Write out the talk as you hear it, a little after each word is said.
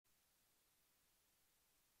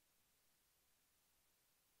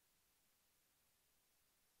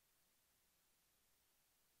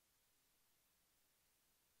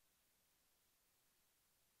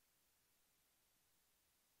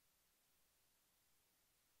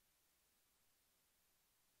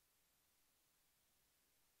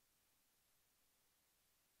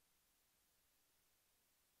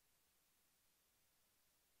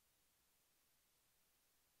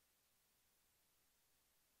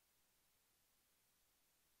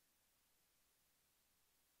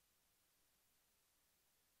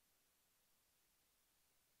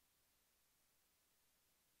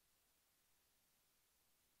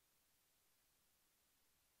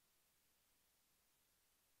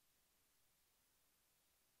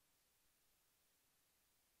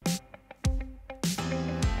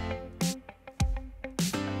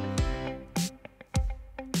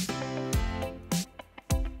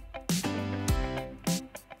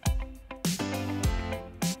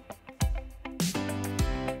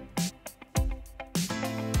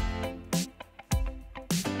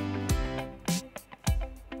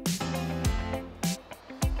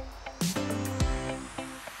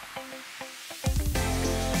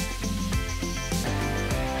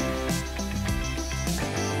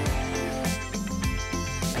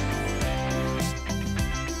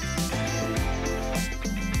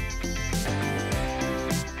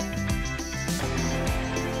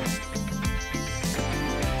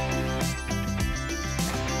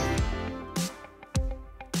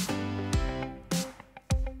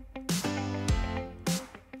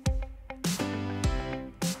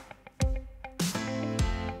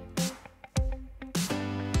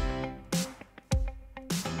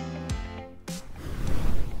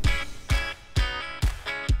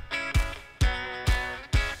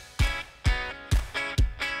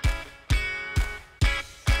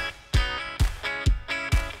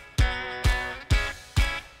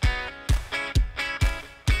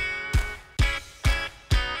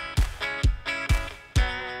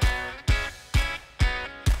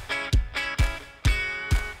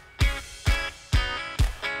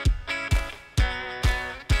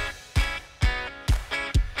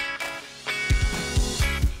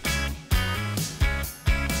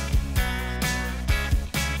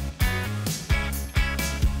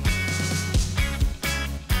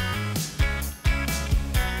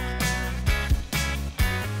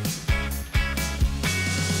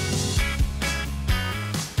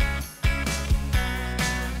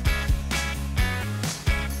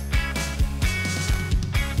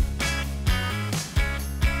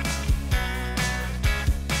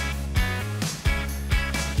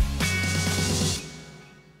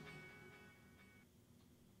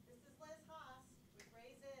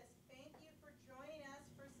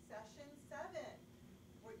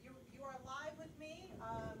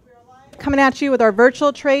coming at you with our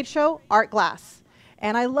virtual trade show, Art Glass.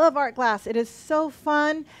 And I love Art Glass. It is so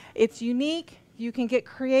fun. It's unique. You can get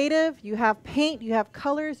creative. You have paint, you have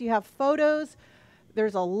colors, you have photos.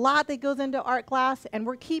 There's a lot that goes into Art Glass, and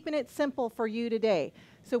we're keeping it simple for you today.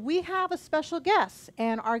 So we have a special guest,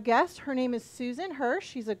 and our guest, her name is Susan Hirsch.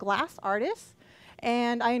 She's a glass artist,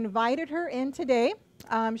 and I invited her in today.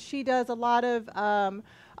 She does a lot of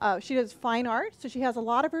she does fine art, so she has a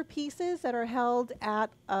lot of her pieces that are held at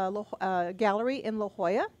a gallery in La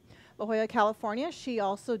Jolla, California. She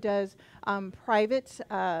also does private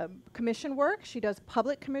commission work. She does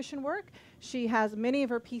public commission work. She has many of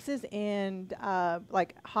her pieces in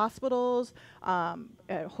like hospitals,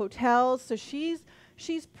 hotels. So she's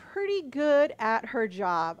pretty good at her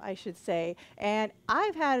job, I should say. And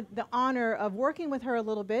I've had the honor of working with her a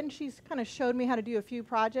little bit, and she's kind of showed me how to do a few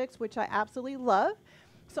projects, which I absolutely love.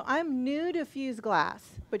 So I'm new to fused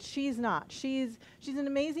glass, but she's not. She's an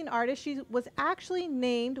amazing artist. She was actually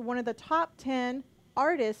named one of the top 10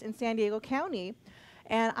 artists in San Diego County.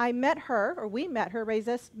 And I met her, or we met her,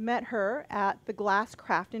 Rayzist met her at the Glass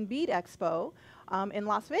Craft and Bead Expo in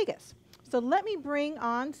Las Vegas. So let me bring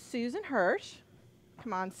on Susan Hirsch.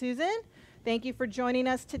 Come on, Susan. Thank you for joining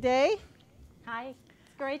us today. Hi,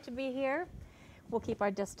 it's great to be here. We'll keep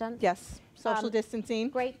our distance. Yes, social distancing.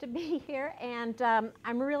 Great to be here, and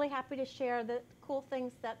I'm really happy to share the cool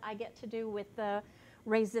things that I get to do with the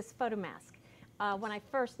Rayzist Photomask. When I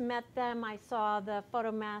first met them, I saw the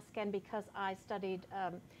Photomask, and because I studied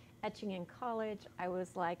etching in college, I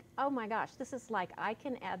was like, oh my gosh, this is like, I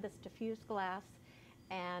can add this to fused glass,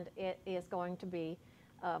 and it is going to be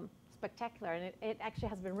spectacular. And it actually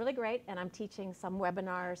has been really great, and I'm teaching some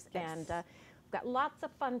webinars, yes. And we've got lots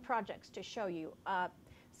of fun projects to show you.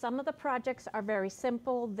 Some of the projects are very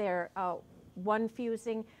simple. They're one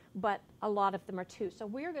fusing, but a lot of them are two. So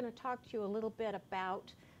we're going to talk to you a little bit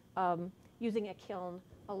about using a kiln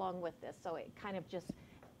along with this. So it kind of just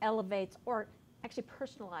elevates or actually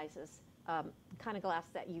personalizes the kind of glass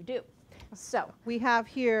that you do. So we have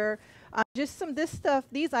here just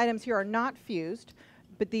these items here are not fused,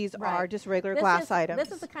 but these are just regular glass items.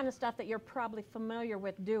 This is the kind of stuff that you're probably familiar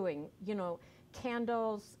with doing, you know,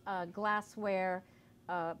 candles, glassware,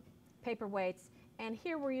 paperweights, and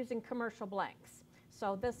here we're using commercial blanks.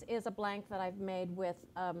 So this is a blank that I've made with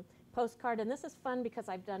postcard, and this is fun because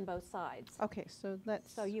I've done both sides. Okay, so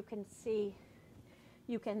let's. So you can see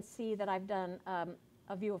that I've done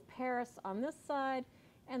a view of Paris on this side,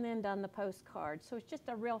 and then done the postcard. So it's just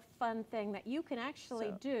a real fun thing that you can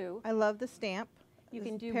actually do. I love the stamp. You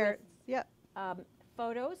can do with, yep.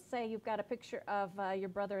 Photos. Say you've got a picture of your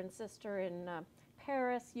brother and sister in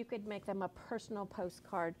Paris. You could make them a personal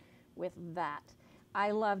postcard with that.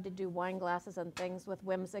 I love to do wine glasses and things with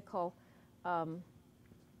whimsical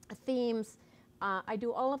themes. I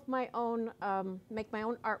do all of my own, make my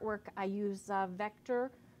own artwork. I use vector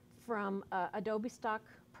from Adobe stock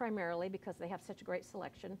primarily because they have such a great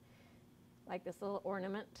selection, like this little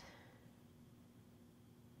ornament.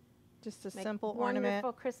 Just a simple ornament.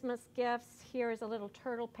 Wonderful Christmas gifts. Here is a little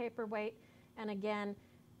turtle paperweight, and again,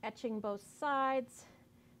 etching both sides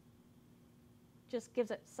just gives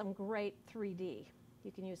it some great 3D. You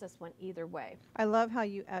can use this one either way. I love how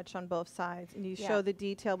you etch on both sides, and you show the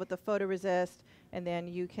detail with the Photoresist, and then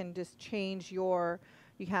you can just change you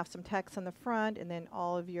have some text on the front, and then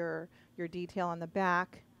all of your detail on the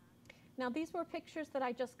back. Now these were pictures that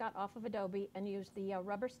I just got off of Adobe and used the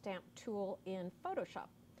rubber stamp tool in Photoshop.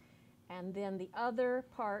 And then the other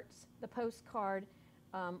parts, the postcard,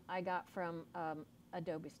 I got from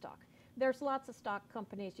Adobe stock. There's lots of stock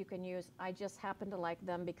companies you can use. I just happen to like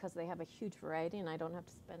them because they have a huge variety and I don't have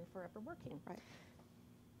to spend forever working. Right.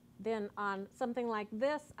 Then on something like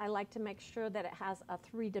this, I like to make sure that it has a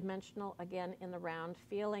three-dimensional, again, in the round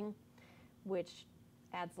feeling, which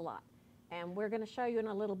adds a lot. And we're going to show you in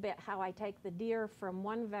a little bit how I take the deer from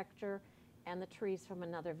one vector and the trees from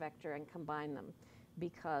another vector and combine them.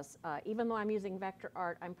 Because even though I'm using vector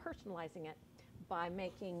art, I'm personalizing it by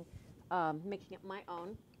making it my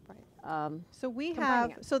own. Right. So we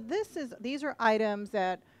have. So these are items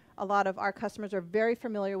that a lot of our customers are very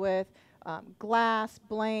familiar with. Glass,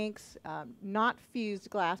 blanks, not fused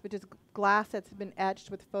glass, but just glass that's been etched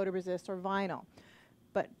with photoresist or vinyl.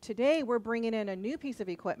 But today we're bringing in a new piece of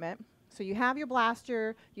equipment. So you have your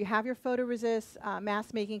blaster, you have your photoresist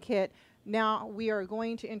mask making kit. Now we are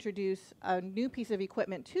going to introduce a new piece of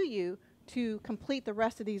equipment to you to complete the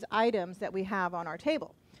rest of these items that we have on our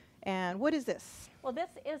table. And what is this? Well,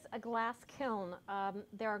 this is a glass kiln.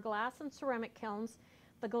 There are glass and ceramic kilns.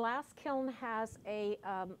 The glass kiln has a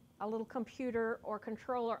little computer or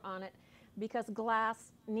controller on it because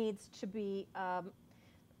glass needs to be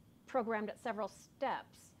programmed at several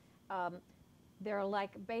steps. They're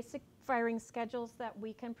like basic firing schedules that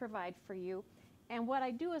we can provide for you. And what I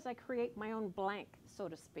do is I create my own blank, so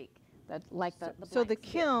to speak. So the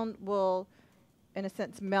kiln will, in a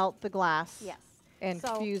sense, melt the glass. Yes. And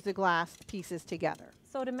fuse the glass pieces together.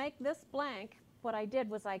 So to make this blank, what I did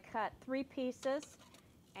was I cut 3 pieces,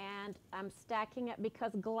 and I'm stacking it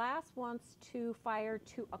because glass wants to fire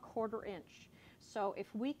to 1/4 inch. So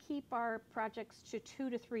if we keep our projects to 2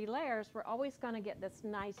 to 3 layers, we're always going to get this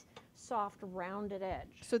nice, soft, rounded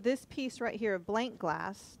edge. So this piece right here of blank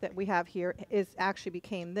glass that we have here is actually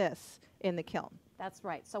became this in the kiln. That's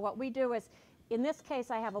right. So what we do is, in this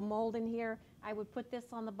case, I have a mold in here. I would put this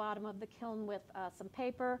on the bottom of the kiln with some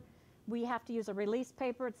paper. We have to use a release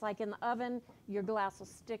paper. It's like in the oven, your glass will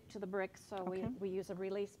stick to the bricks, so we use a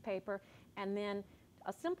release paper. And then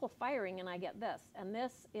a simple firing, and I get this. And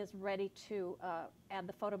this is ready to add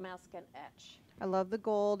the Photomask and etch. I love the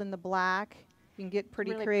gold and the black. You can get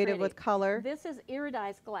pretty Really creative pretty. with color. This is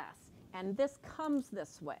iridized glass, and this comes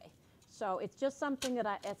this way. So it's just something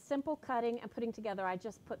that it's simple cutting and putting together. I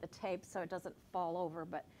just put the tape so it doesn't fall over,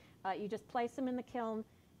 but you just place them in the kiln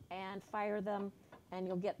and fire them, and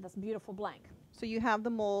you'll get this beautiful blank. So you have the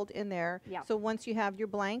mold in there. Yep. So once you have your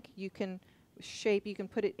blank, you can you can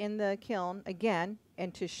put it in the kiln again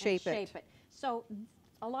and to shape it. So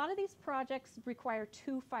a lot of these projects require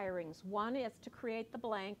 2 firings. One is to create the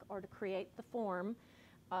blank or to create the form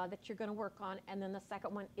that you're going to work on, and then the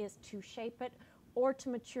second one is to shape it or to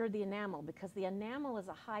mature the enamel, because the enamel is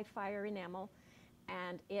a high fire enamel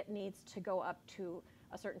and it needs to go up to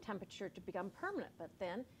a certain temperature to become permanent, but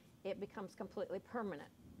then it becomes completely permanent.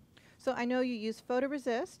 So I know you use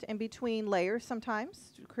Photoresist in between layers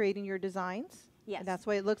sometimes, creating your designs. Yes. And that's the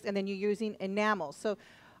way it looks. And then you're using enamels. So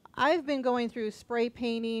I've been going through spray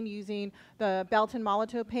painting, using the Belton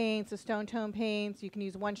Molotow paints, the Stone Tone paints. You can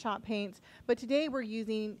use one-shot paints. But today we're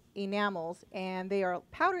using enamels, and they are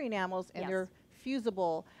powder enamels, and they're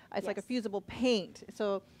fusible. It's like a fusible paint.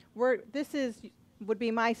 So would be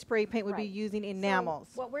my spray paint would be using enamels.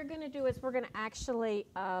 So what we're going to do is we're going to actually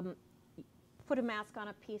put a mask on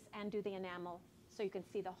a piece and do the enamel so you can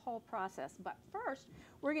see the whole process. But first,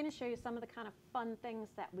 we're going to show you some of the kind of fun things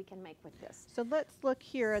that we can make with this. So let's look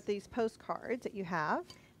here at these postcards that you have.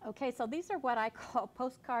 Okay, so these are what I call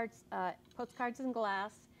postcards in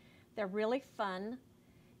glass. They're really fun,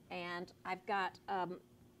 and I've got an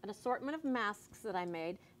assortment of masks that I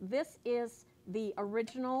made. This is the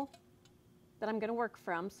original that I'm going to work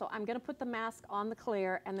from. So I'm going to put the mask on the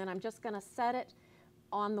clear, and then I'm just going to set it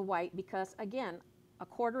on the white because, again,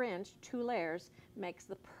 1/4 inch, 2 layers, makes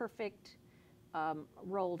the perfect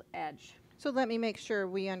rolled edge. So let me make sure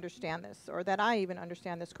we understand this, or that I even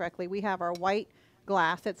understand this correctly. We have our white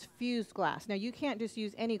glass that's fused glass. Now you can't just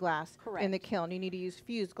use any glass in the kiln. You need to use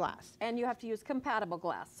fused glass. And you have to use compatible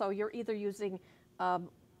glass. So you're either using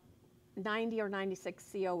 90 or 96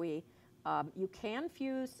 COE. You can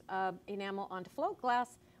fuse enamel onto float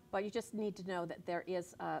glass, but you just need to know that there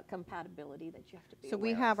is compatibility that you have to be aware of. So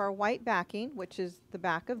we have our white backing, which is the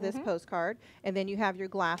back of this postcard, and then you have your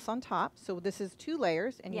glass on top. So this is 2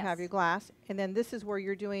 layers, and you have your glass, and then this is where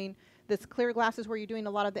you're doing, this clear glass is where you're doing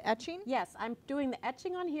a lot of the etching? Yes, I'm doing the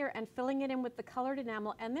etching on here and filling it in with the colored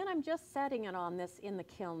enamel, and then I'm just setting it on this in the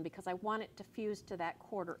kiln because I want it to fuse to that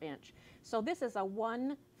 1/4 inch. So this is a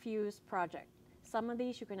 1 fuse project. Some of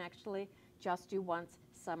these you can actually just do once,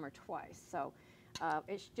 some or twice. So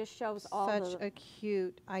it just shows all Such a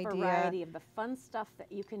cute idea. variety of the fun stuff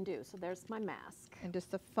that you can do. So there's my mask. And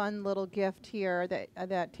just a fun little gift here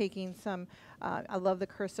that taking some, I love the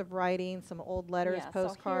cursive writing, some old letters,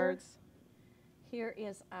 postcards. So here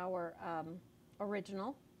is our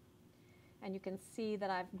original. And you can see that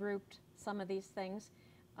I've grouped some of these things.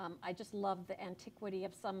 I just love the antiquity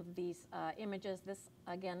of some of these images. This,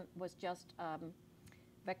 again, was just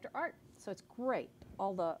vector art. So it's great,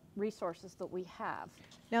 all the resources that we have.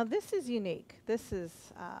 Now this is unique. This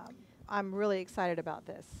is, I'm really excited about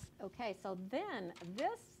this. Okay, so then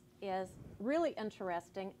this is really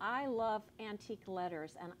interesting. I love antique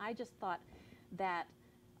letters, and I just thought that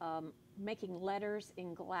making letters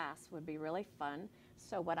in glass would be really fun.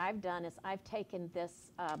 So what I've done is I've taken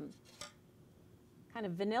this kind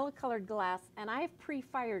of vanilla colored glass, and I've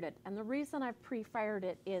pre-fired it. And the reason I've pre-fired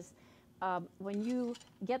it is when you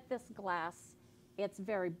get this glass, it's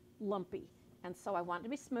very lumpy. And so I want it to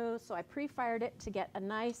be smooth, so I pre-fired it to get a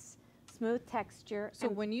nice smooth texture. So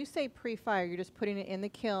when you say pre-fire, you're just putting it in the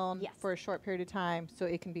kiln for a short period of time so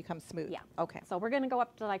it can become smooth? Yeah. Okay. So we're going to go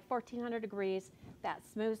up to like 1400 degrees. That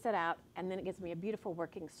smooths it out, and then it gives me a beautiful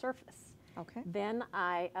working surface. Okay. Then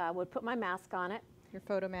I would put my mask on it. Your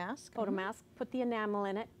Photomask. Photomask, put the enamel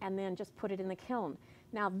in it, and then just put it in the kiln.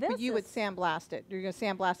 Now this But you would sandblast it. You're going to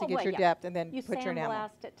sandblast to get well, your yeah. depth, and then You put your enamel.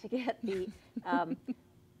 sandblast it to get the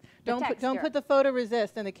Don't put the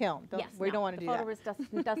Photoresist in the kiln. Yes, We don't want to do that. The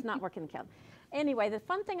Photoresist does not work in the kiln. Anyway, the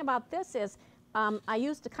fun thing about this is I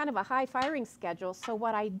used a kind of a high firing schedule. So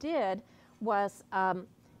what I did was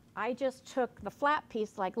I just took the flat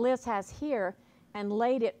piece like Liz has here and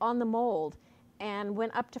laid it on the mold and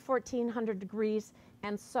went up to 1400 degrees,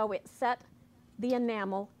 and so it set the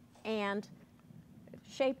enamel and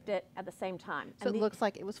shaped it at the same time. So it looks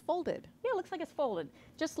like it was folded. Yeah, it looks like it's folded,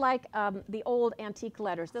 just like the old antique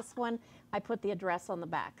letters. This one, I put the address on the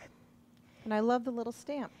back. And I love the little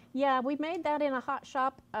stamp. Yeah, we made that in a hot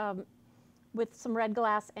shop with some red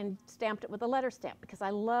glass and stamped it with a letter stamp because I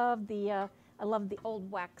love the old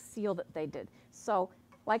wax seal that they did. So,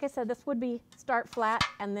 like I said, this would be start flat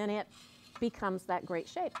and then it becomes that great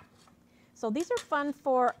shape. So these are fun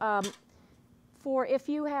for if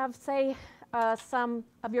you have, say, some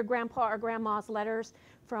of your grandpa or grandma's letters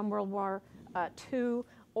from World War II,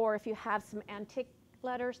 or if you have some antique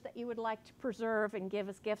letters that you would like to preserve and give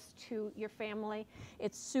as gifts to your family.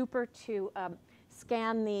 It's super to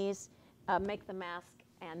scan these, make the mask,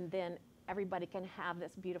 and then everybody can have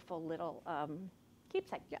this beautiful little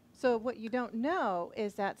keepsake. Yeah. So what you don't know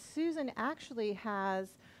is that Susan actually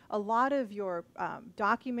has a lot of your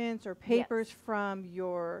documents or papers from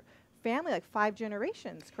your family, like 5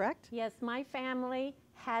 generations, correct? Yes, my family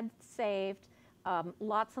had saved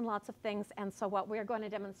lots and lots of things, and so what we're going to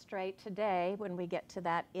demonstrate today when we get to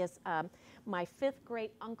that is my 5th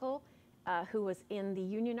great uncle who was in the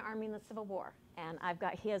Union Army in the Civil War, and I've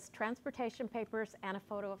got his transportation papers and a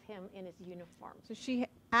photo of him in his uniform. So she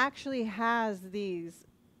actually has these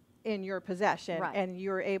in your possession, Right. and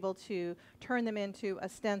you're able to turn them into a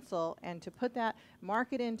stencil and to put that, mark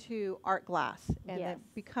it into art glass, and Yes.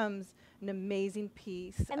 it becomes an amazing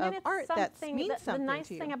piece And of then it's art that something means the something nice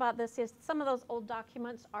to you. thing about this is some of those old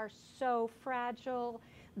documents are so fragile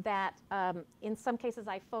that in some cases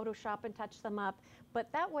I Photoshop and touch them up,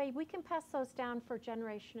 but that way we can pass those down for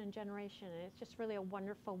generation and generation, and it's just really a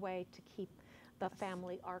wonderful way to keep the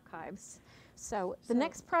family archives. So the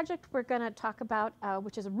next project we're going to talk about,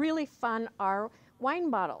 which is really fun, are wine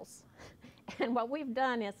bottles. And what we've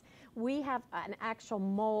done is we have an actual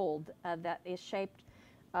mold that is shaped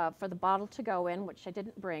for the bottle to go in, which I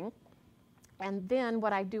didn't bring. And then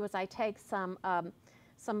what I do is I take some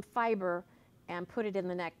fiber and put it in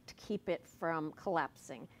the neck to keep it from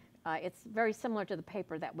collapsing. It's very similar to the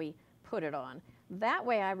paper that we put it on. That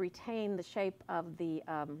way I retain the shape of the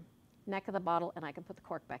neck of the bottle, and I can put the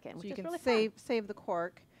cork back in, which So you is can really save the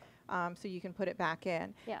cork, so you can put it back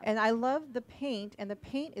in. Yeah. And I love the paint, and the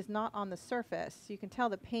paint is not on the surface. You can tell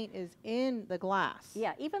the paint is in the glass.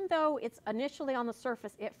 Yeah, even though it's initially on the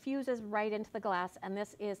surface, it fuses right into the glass, and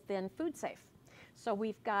this is then food safe. So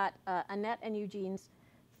we've got Annette and Eugene's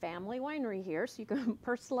family winery here, so you can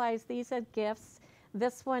personalize these as gifts.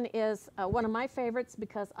 This one is one of my favorites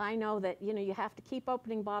because I know that you have to keep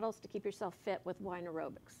opening bottles to keep yourself fit with wine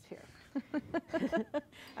aerobics here.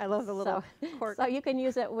 I love the little cork. So you can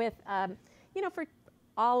use it with, for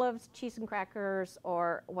olives, cheese and crackers,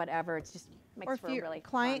 or whatever. It just makes for a really Or if your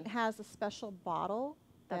client fun. has a special bottle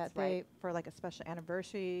That's that they, right. for like a special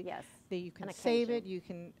anniversary, Yes, that you can an save it, occasion. you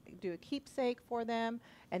can do a keepsake for them,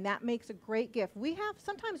 and that makes a great gift.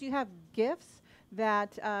 Sometimes you have gifts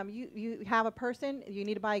that you have a person you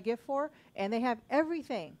need to buy a gift for, and they have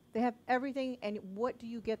everything. They have everything, and what do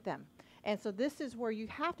you get them? And so this is where you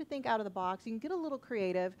have to think out of the box. You can get a little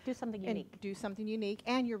creative. Do something and unique. do something unique,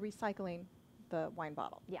 and you're recycling the wine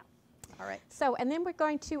bottle. Yeah. All right. So, and then we're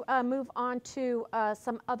going to move on to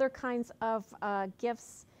some other kinds of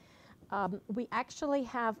gifts. We actually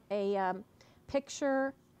have a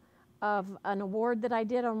picture of an award that I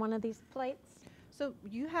did on one of these plates. So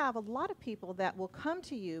you have a lot of people that will come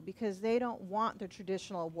to you because they don't want the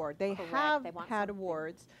traditional award. They Correct. have They want had something.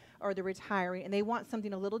 awards, or they're retiring, and they want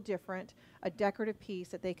something a little different, a decorative piece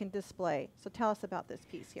that they can display. So tell us about this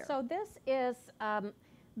piece here. So this is,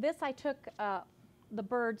 this I took the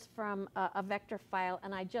birds from a vector file,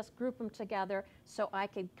 and I just grouped them together so I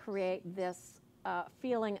could create this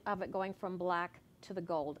feeling of it going from black to the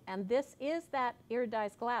gold. And this is that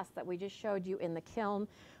iridized glass that we just showed you in the kiln,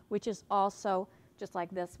 which is also just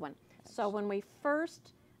like this one. So when we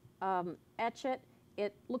first etch it,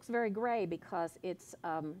 it looks very gray because it's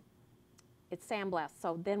sandblasted.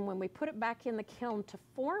 So then when we put it back in the kiln to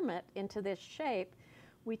form it into this shape,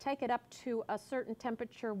 we take it up to a certain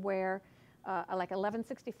temperature where, like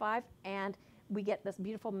 1165, and we get this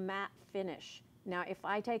beautiful matte finish. Now, if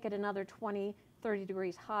I take it another 20, 30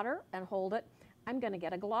 degrees hotter and hold it, I'm going to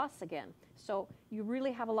get a gloss again. So you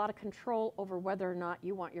really have a lot of control over whether or not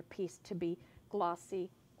you want your piece to be glossy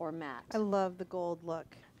or matte. I love the gold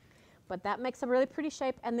look. But that makes a really pretty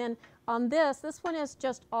shape. And then on this one is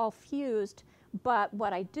just all fused. But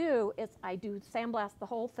what I do is I do sandblast the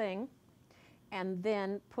whole thing and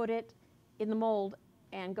then put it in the mold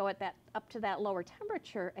and go at that up to that lower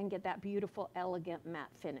temperature and get that beautiful, elegant matte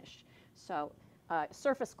finish. So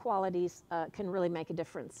surface qualities can really make a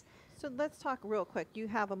difference. So let's talk real quick. You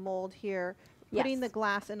have a mold here, putting Yes. the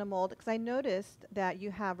glass in a mold, because I noticed that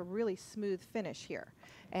you have a really smooth finish here.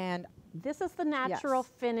 And This is the natural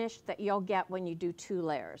finish that you'll get when you do 2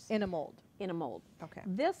 layers. in a mold. In a mold. Okay.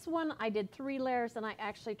 This one I did 3 layers and I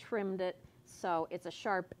actually trimmed it so it's a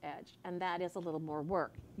sharp edge, and that is a little more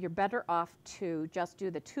work. You're better off to just do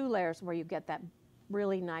the 2 layers where you get that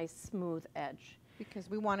really nice smooth edge. Because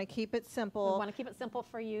we want to keep it We simple. want to keep it simple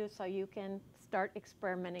for you so you can start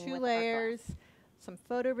experimenting 2 with layers, some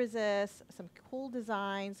photoresist, some cool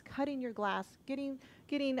designs, cutting your glass, getting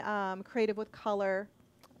creative with color.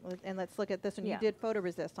 And let's look at this one. Yeah. You did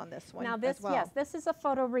photoresist on this one Now this, as well. yes, this is a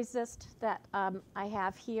Photoresist that I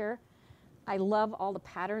have here. I love all the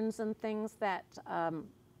patterns and things that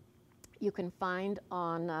you can find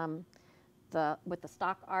on with the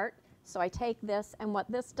stock art. So I take this, and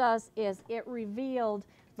what this does is it revealed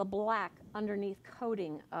the black underneath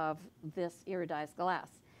coating of this iridized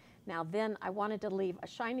glass. Now then I wanted to leave a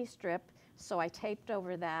shiny strip, so I taped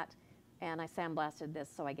over that and I sandblasted this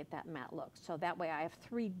so I get that matte look. So that way I have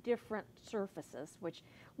 3 different surfaces, which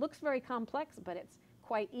looks very complex, but it's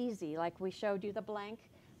quite easy. Like we showed you the blank,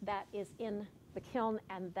 that is in the kiln,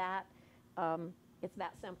 and that it's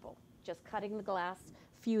that simple. Just cutting the glass,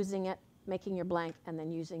 fusing it, making your blank, and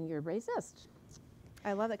then using your Rayzist.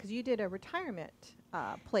 I love that because you did a retirement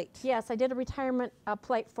plate. Yes, I did a retirement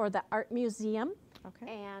plate for the art museum,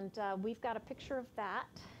 Okay. and we've got a picture of that.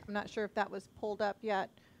 I'm not sure if that was pulled up yet,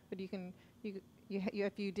 but you can,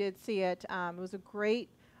 if you did see it, it was a great,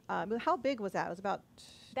 how big was that? It was about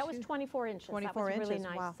That was 24 inches. 24 that was a really inches,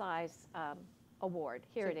 nice wow. size award.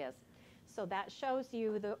 Here So- it is. So that shows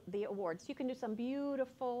you the awards. You can do some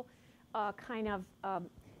beautiful kind of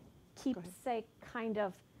keepsake kind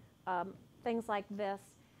of things like this.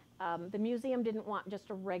 The museum didn't want just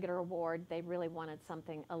a regular award. They really wanted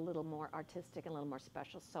something a little more artistic and a little more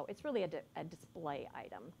special. So it's really a display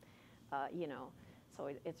item, you know. So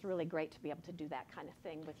it's really great to be able to do that kind of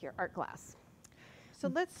thing with your art glass. So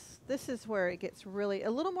this is where it gets really a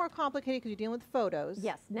little more complicated because you're dealing with photos.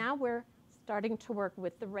 Yes, now we're starting to work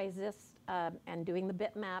with the Rayzist and doing the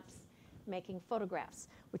bitmaps, making photographs,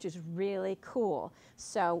 which is really cool.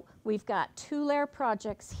 So we've got 2-layer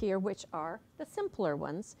projects here, which are the simpler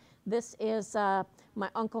ones. This is my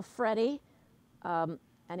Uncle Freddie, and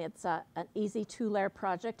it's an easy 2-layer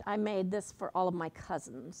project. I made this for all of my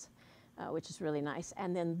cousins, which is really nice.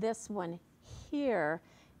 And then this one here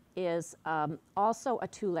is also a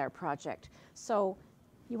 2-layer project. So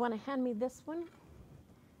you want to hand me this one?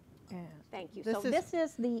 And Thank you. This So is- this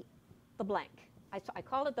is the blank. I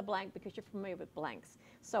call it the blank because you're familiar with blanks.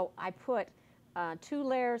 So I put 2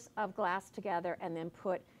 layers of glass together and then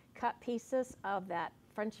put cut pieces of that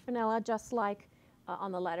French vanilla, just like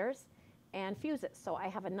on the letters, and fuse it. So I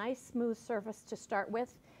have a nice smooth surface to start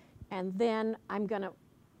with, and then I'm going to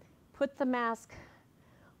put the mask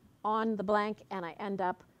on the blank, and I end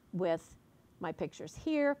up with my pictures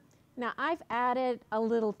here. Now I've added a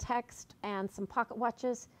little text and some pocket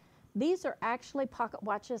watches. These are actually pocket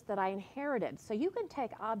watches that I inherited. So you can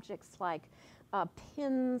take objects like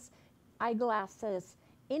pins, eyeglasses,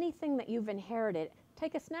 anything that you've inherited,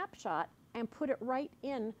 take a snapshot and put it right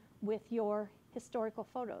in with your historical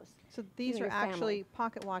photos. So these You are and your family. actually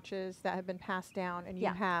pocket watches that have been passed down, and you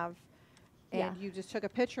Yeah. have, and you just took a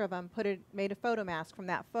picture of them, made a photo mask from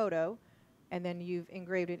that photo, and then you've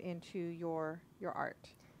engraved it into your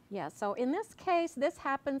art. Yeah, so in this case, this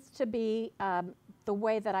happens to be the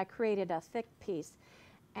way that I created a thick piece.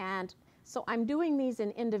 And so I'm doing these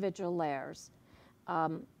in individual layers.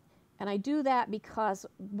 And I do that because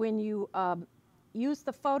when you use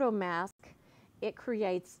the photo mask, it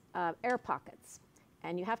creates air pockets.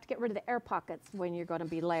 And you have to get rid of the air pockets when you're going to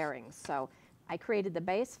be layering. So I created the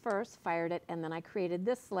base first, fired it, and then I created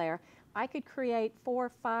this layer. I could create 4,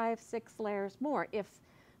 5, 6 layers more if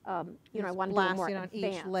you know, I want to do it more Blasting on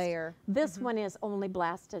advanced. each layer. This one is only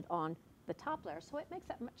blasted on the top layer, so it makes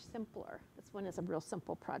it much simpler. This one is a real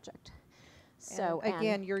simple project. So And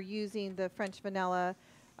again, you're using the French vanilla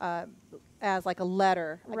as like a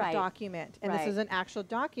letter, like Right. a document, and this Right. is an actual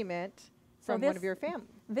document So from one this- of your family.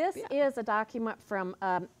 this Yeah. is a document from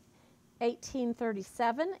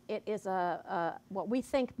 1837. It is what we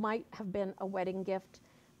think might have been a wedding gift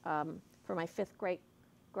for my 5th great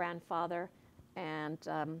grandfather. And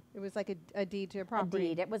it was like a deed to a property. A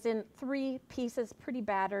deed. It was in 3 pieces, pretty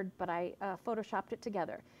battered, but I photoshopped it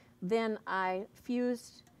together. Then I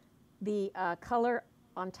fused the color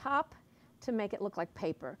on top to make it look like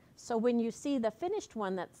paper. So when you see the finished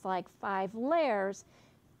one that's like 5 layers,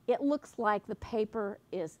 it looks like the paper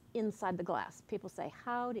is inside the glass. People say,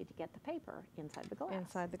 how did you get the paper inside the glass?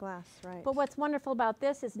 Inside the glass, right. But what's wonderful about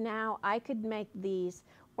this is now I could make these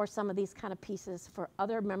or some of these kind of pieces for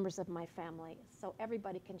other members of my family, so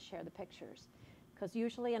everybody can share the pictures. Because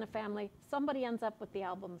usually in a family, somebody ends up with the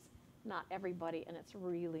albums, not everybody, and it's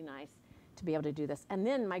really nice to be able to do this. And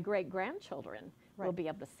then my great-grandchildren will be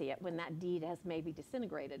able to see it when that deed has maybe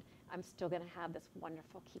disintegrated. I'm still going to have this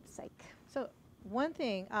wonderful keepsake. So one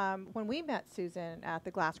thing, when we met Susan at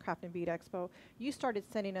the Glass Craft and Bead Expo, you started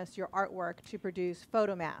sending us your artwork to produce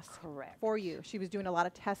Photomask for you. She was doing a lot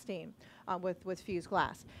of testing with fused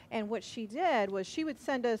glass. And what she did was she would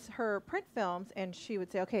send us her print films and she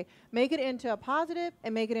would say, okay, make it into a positive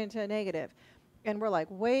and make it into a negative. And we're like,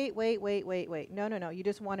 wait. No, you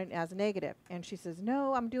just want it as a negative. And she says,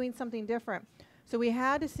 no, I'm doing something different. So we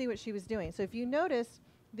had to see what she was doing. So if you notice,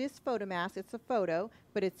 this Photomask, it's a photo,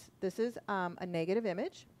 but this is a negative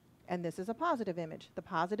image, and this is a positive image. The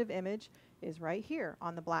positive image is right here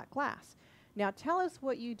on the black glass. Now tell us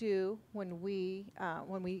what you do when we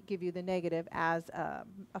give you the negative as a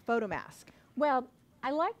Photomask. Well,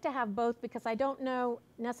 I like to have both because I don't know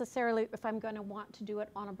necessarily if I'm going to want to do it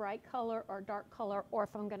on a bright color or dark color, or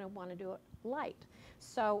if I'm going to want to do it light.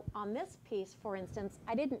 So on this piece, for instance,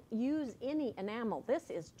 I didn't use any enamel. This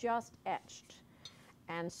is just etched.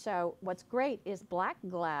 And so what's great is black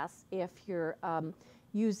glass, if you're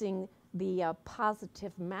using the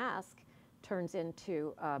positive mask, turns it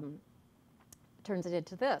into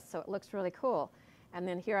this. So it looks really cool. And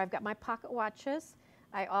then here I've got my pocket watches.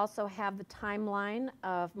 I also have the timeline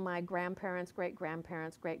of my grandparents,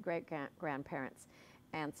 great-grandparents, great-great-grandparents,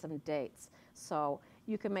 and some dates. So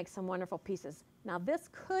you can make some wonderful pieces. Now this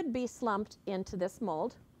could be slumped into this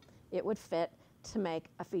mold. It would fit to make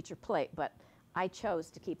a feature plate, but I chose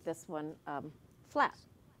to keep this one flat.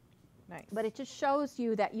 Nice. But it just shows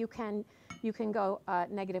you that you can go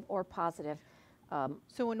negative or positive.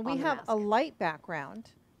 So when we have a light background,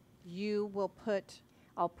 you will put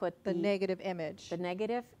I'll put the negative image. The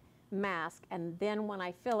negative mask, and then when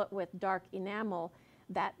I fill it with dark enamel,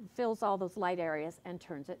 that fills all those light areas and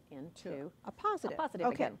turns it into a positive. Okay.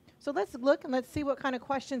 Again. So let's look and let's see what kind of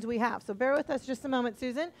questions we have. So bear with us just a moment,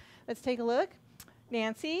 Susan. Let's take a look.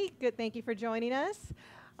 Nancy, good. Thank you for joining us.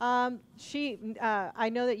 I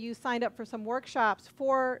know that you signed up for some workshops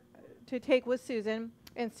to take with Susan,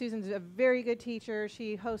 and Susan's a very good teacher.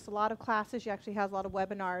 She hosts a lot of classes. She actually has a lot of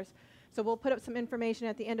webinars. So we'll put up some information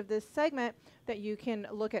at the end of this segment that you can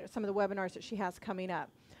look at some of the webinars that she has coming up.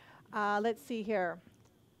 Let's see here.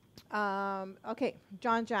 Okay,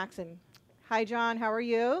 John Jackson. Hi, John. How are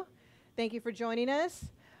you? Thank you for joining us.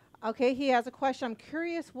 Okay, he has a question. I'm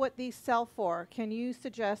curious what these sell for. Can you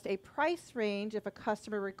suggest a price range if a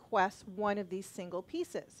customer requests one of these single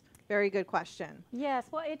pieces? Very good question. Yes,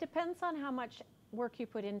 well, it depends on how much work you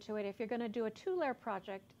put into it. If you're going to do a 2-layer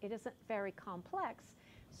project, it isn't very complex.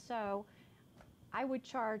 So I would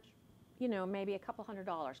charge, maybe a couple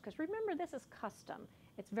 $100s. Because remember, this is custom.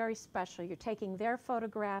 It's very special. You're taking their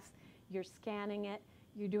photograph, you're scanning it,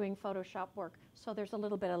 you're doing Photoshop work. So there's a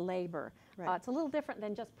little bit of labor. Right. It's a little different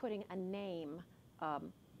than just putting a name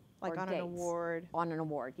like on an award. On an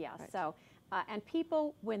award, yes. Right. So, and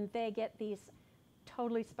people, when they get these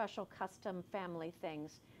totally special custom family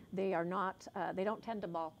things, they are not, they don't tend to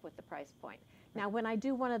balk with the price point. Right. Now, when I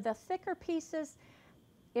do one of the thicker pieces,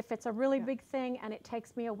 if it's a really big thing and it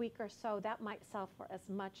takes me a week or so, that might sell for as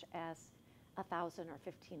much as $1,000 or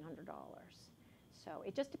 $1,500. So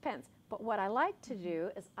it just depends. But what I like to do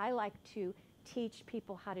is I like to teach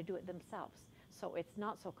people how to do it themselves. So it's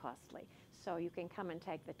not so costly. So you can come and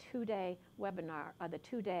take the 2-day webinar, the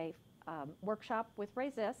 2-day workshop with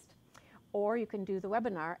Rayzist, or you can do the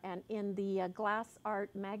webinar. And in the Glass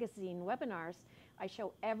Art Magazine webinars, I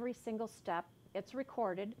show every single step. It's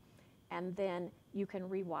recorded, and then you can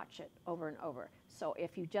rewatch it over and over. So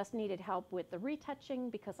if you just needed help with the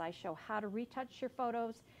retouching, because I show how to retouch your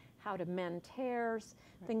photos, how to mend tears,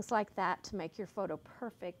 things like that to make your photo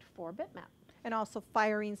perfect for bitmap. And also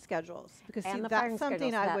firing schedules, because and that's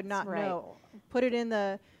something I would not know. Put it in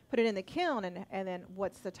the kiln, and then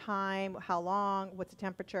what's the time, how long, what's the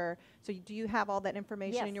temperature. So do you have all that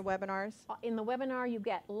information in your webinars? In the webinar, you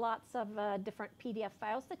get lots of different PDF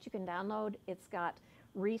files that you can download. It's got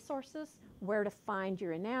resources, where to find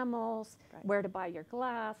your enamels, Right. where to buy your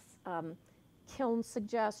glass, kiln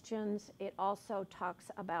suggestions. It also talks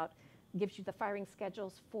about, gives you the firing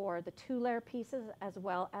schedules for the 2-layer pieces as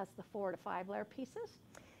well as the 4 to 5-layer pieces.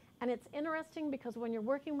 And it's interesting because when you're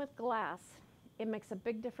working with glass, it makes a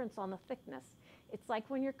big difference on the thickness. It's like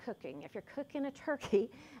when you're cooking. If you're cooking a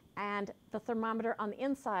turkey and the thermometer on the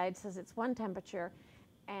inside says it's one temperature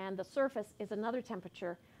and the surface is another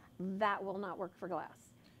temperature, that will not work for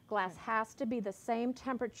glass. Glass has to be the same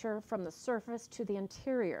temperature from the surface to the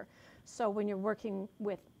interior. So when you're working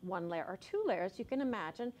with 1 layer or 2 layers, you can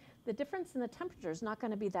imagine the difference in the temperature is not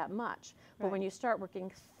going to be that much. But Right. when you start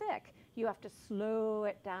working thick, you have to slow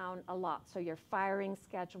it down a lot. So your firing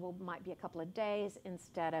schedule might be a couple of days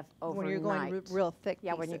instead of overnight. When you're going real thick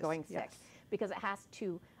Yeah, when you're pieces. going thick. Yes. Because it has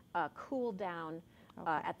to cool down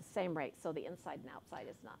at the same rate, so the inside and outside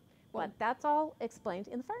is not. Well, but that's all explained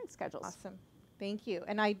in the firing schedules. Awesome. Thank you.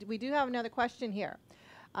 And we do have another question here.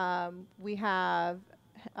 We have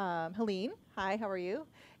Helene. Hi, how are you?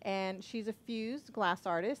 And she's a fused glass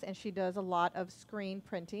artist, and she does a lot of screen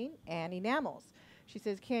printing and enamels. She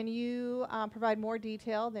says, can you provide more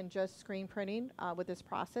detail than just screen printing with this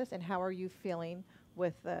process, and how are you feeling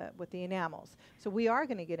with the enamels? So we are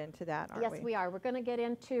going to get into that, aren't we? Yes, we are. We're going to get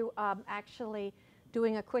into actually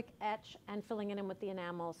doing a quick etch and filling it in with the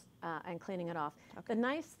enamels and cleaning it off. Okay. The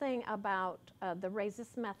nice thing about the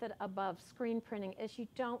Rayzist method above screen printing is you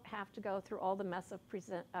don't have to go through all the mess of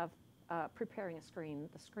preparing a screen.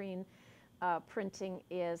 The screen printing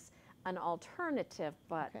is an alternative,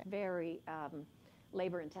 but very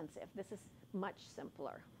labor intensive. This is much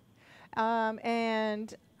simpler.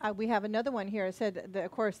 And we have another one here. It said, that,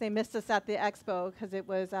 of course, they missed us at the expo because it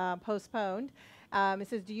was postponed. It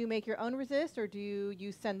says, do you make your own resist, or do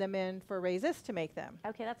you send them in for Rayzist to make them?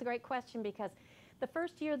 Okay, that's a great question, because the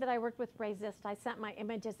first year that I worked with Rayzist, I sent my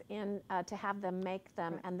images in to have them make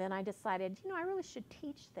them, and then I decided, you know, I really should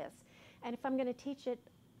teach this. And if I'm going to teach it,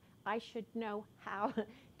 I should know how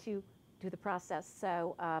to do the process.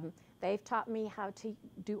 So they've taught me how to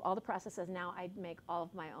do all the processes. Now I make all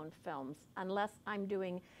of my own films, unless I'm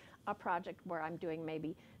doing a project where I'm doing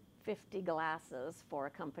maybe 50 glasses for a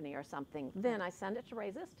company or something. Then I send it to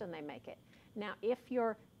Rayzist and they make it. Now, if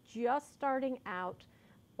you're just starting out,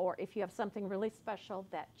 or if you have something really special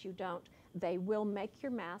that you don't, they will make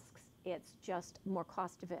your masks. It's just more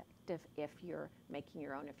cost effective if you're making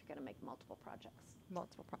your own, if you're going to make multiple projects.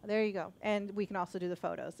 There you go. And we can also do the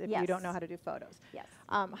photos if you don't know how to do photos. Yes.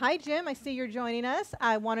 Hi, Jim. I see you're joining us.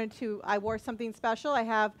 I wore something special. I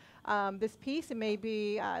have this piece. It may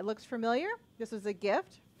be, it looks familiar. This was a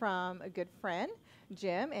gift from a good friend,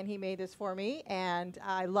 Jim, and he made this for me, and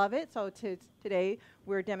I love it. So today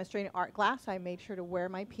we're demonstrating art glass. I made sure to wear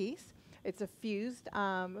my piece. It's a fused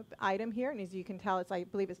item here, and as you can tell, I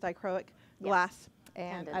believe it's dichroic glass,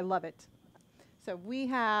 and I love it. So I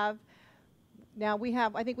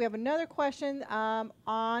think we have another question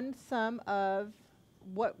on some of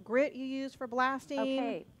what grit you use for blasting.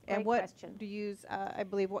 Okay, and what question. Do you use, I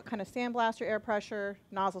believe, what kind of sandblaster, air pressure,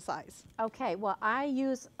 nozzle size? Okay, well, I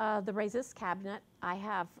use the Rayzist cabinet. I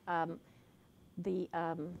have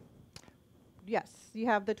yes, you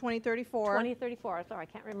have the 2034. 2034, sorry, I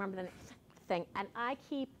can't remember the thing. And I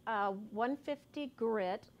keep 150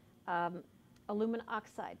 grit aluminum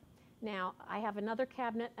oxide. Now, I have another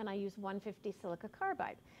cabinet, and I use 150 silica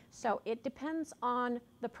carbide. So it depends on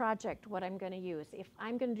the project what I'm going to use. If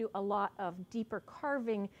I'm going to do a lot of deeper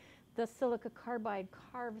carving, the silica carbide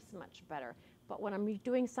carves much better. But when I'm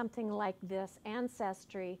doing something like this,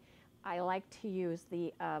 Ancestry, I like to use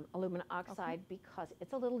the aluminum oxide because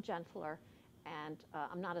it's a little gentler, and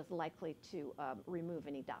I'm not as likely to remove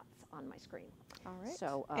any dots on my screen. All right.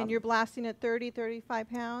 So, and you're blasting at 30, 35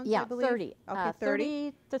 pounds, yeah, I believe? 30. Okay,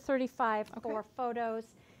 30 to 35 for photos.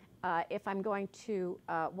 If I'm going to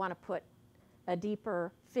want to put a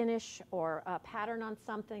deeper finish or a pattern on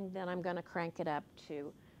something, then I'm going to crank it up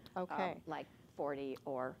to like 40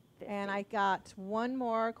 or 50. And I got one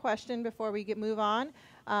more question before we move on.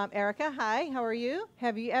 Erica, hi, how are you?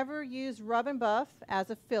 Have you ever used rub and buff as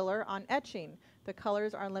a filler on etching? The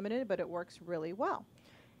colors are limited, but it works really well.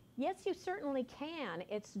 Yes, you certainly can.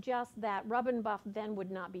 It's just that rub and buff then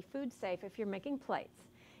would not be food safe if you're making plates.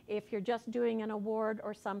 If you're just doing an award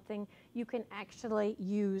or something, you can actually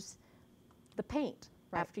use the paint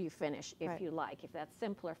after you finish if you like, if that's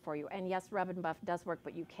simpler for you. And yes, rub and buff does work,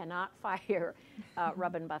 but you cannot fire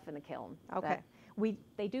rub and buff in the kiln. Okay.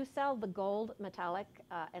 They do sell the gold, metallic,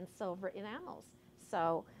 and silver enamels.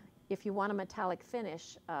 So if you want a metallic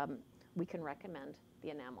finish, we can recommend the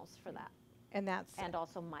enamels for that. And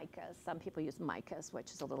also micas. Some people use micas,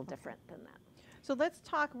 which is a little different than that. So let's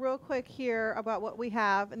talk real quick here about what we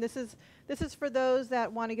have. And this is for those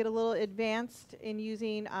that want to get a little advanced in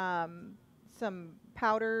using some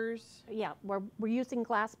powders. Yeah, we're using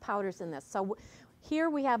glass powders in this. So here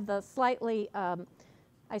we have the slightly,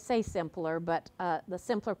 I say simpler, but the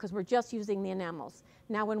simpler because we're just using the enamels.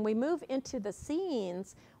 Now when we move into the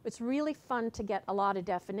scenes, it's really fun to get a lot of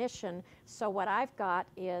definition. So what I've got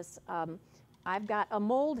is, I've got a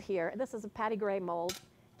mold here. This is a Patty Gray mold,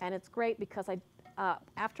 and it's great because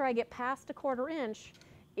after I get past a 1/4 inch,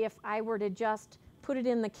 if I were to just put it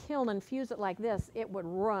in the kiln and fuse it like this, it would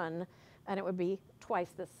run, and it would be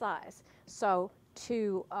twice this size. So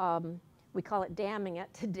we call it damming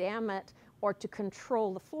it. To dam it or to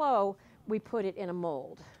control the flow, we put it in a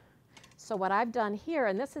mold. So what I've done here,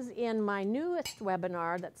 and this is in my newest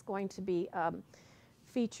webinar that's going to be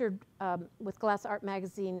featured with Glass Art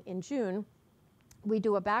Magazine in June, we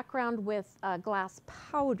do a background with glass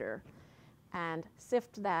powder and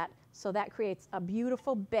sift that, so that creates a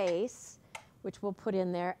beautiful base, which we'll put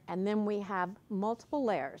in there, and then we have multiple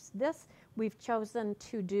layers. This we've chosen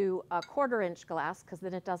to do a 1/4 inch glass because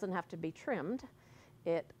then it doesn't have to be trimmed.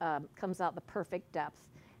 It comes out the perfect depth.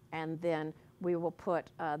 And then we will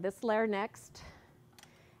put this layer next.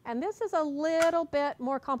 And this is a little bit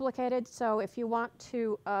more complicated, so if you want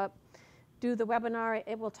to do the webinar,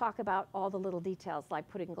 it will talk about all the little details like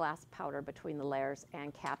putting glass powder between the layers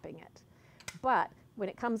and capping it. But when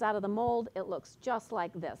it comes out of the mold, it looks just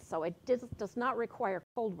like this. So it does not require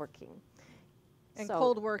cold working. And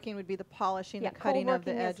cold working would be the polishing, the cutting of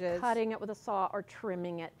the edges. Cutting it with a saw or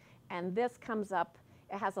trimming it. And this comes up,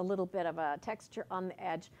 it has a little bit of a texture on the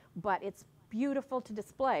edge, but it's beautiful to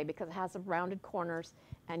display because it has rounded corners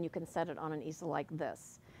and you can set it on an easel like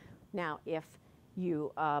this. Now, if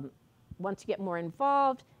you want to get more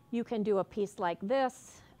involved, you can do a piece like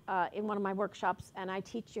this in one of my workshops, and I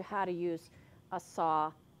teach you how to use a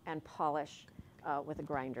saw and polish with a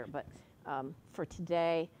grinder. But for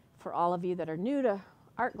today, for all of you that are new to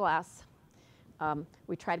art glass,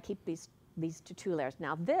 we try to keep these to 2 layers.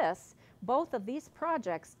 Now both of these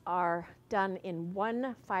projects are done in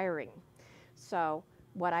one firing. So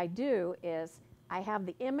what I do is I have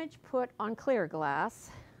the image put on clear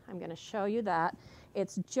glass. I'm going to show you that.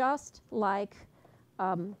 It's just like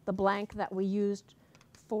the blank that we used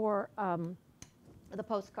for the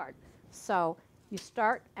postcard. So you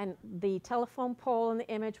start, and the telephone pole and the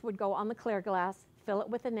image would go on the clear glass, fill it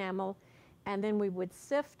with enamel, and then we would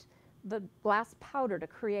sift the glass powder to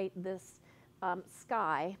create this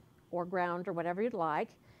sky or ground or whatever you'd like,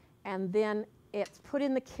 and then it's put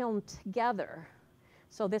in the kiln together.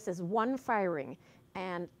 So this is one firing,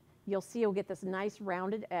 and you'll see you'll get this nice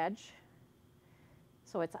rounded edge.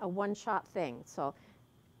 So it's a one-shot thing. So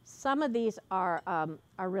some of these are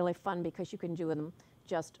really fun because you can do them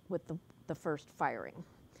just with the first firing,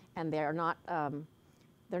 and they're not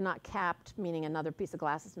capped, meaning another piece of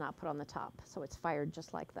glass is not put on the top. So it's fired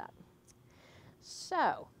just like that.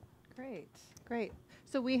 So great.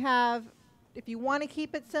 So we have, if you want to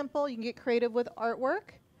keep it simple, you can get creative with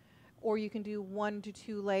artwork, or you can do 1 to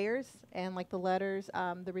 2 layers, and like the letters,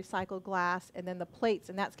 the recycled glass, and then the plates,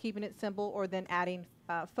 and that's keeping it simple, or then adding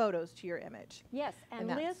photos to your image. Yes, and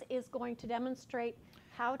Liz is going to demonstrate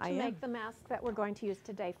how to make the mask that we're going to use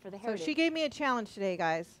today for the heritage. So she gave me a challenge today,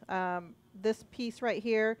 guys. This piece right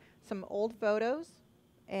here, some old photos,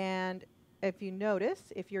 and if you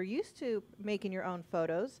notice, if you're used to making your own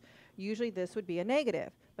photos, usually this would be a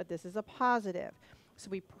negative, but this is a positive. So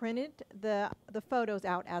we printed the photos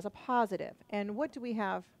out as a positive. And what do we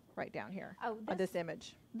have right down here on this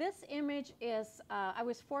image? This image is, I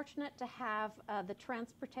was fortunate to have the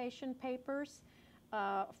transportation papers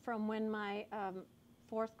from when my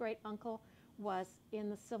 4th great uncle was in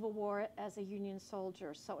the Civil War as a Union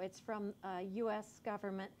soldier. So it's from U.S.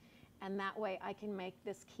 government, and that way I can make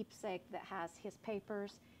this keepsake that has his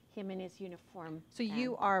papers, him in his uniform. So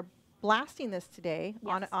you are blasting this today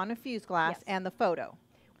on a fuse glass and the photo.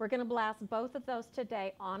 We're going to blast both of those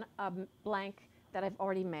today on a blank that I've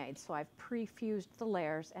already made. So I've pre-fused the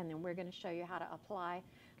layers, and then we're going to show you how to apply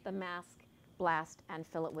the mask, blast, and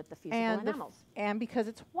fill it with the fusible enamels. And because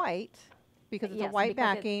it's white, because it's a white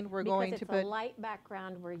backing, we're going to put... Because it's a light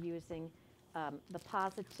background, we're using the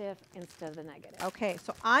positive instead of the negative. Okay,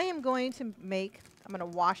 so I am going to I'm going to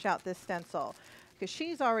wash out this stencil because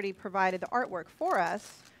she's already provided the artwork for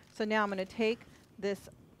us. So now I'm going to take this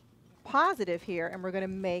positive here, and we're going to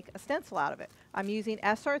make a stencil out of it. I'm using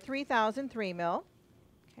SR 3000 3mm.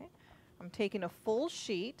 Okay, I'm taking a full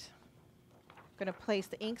sheet. I'm going to place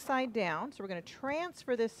the ink side down. So we're going to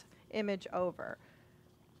transfer this image over,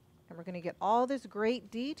 and we're going to get all this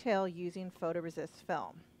great detail using photoresist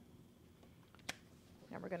film.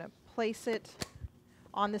 Now we're going to place it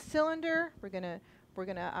on the cylinder. We're going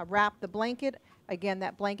to wrap the blanket. Again,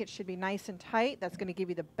 that blanket should be nice and tight. That's going to give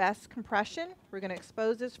you the best compression. We're going to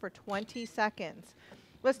expose this for 20 seconds.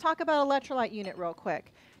 Let's talk about electrolyte unit real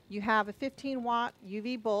quick. You have a 15-watt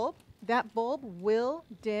UV bulb. That bulb will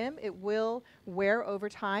dim. It will wear over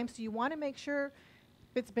time. So you want to make sure,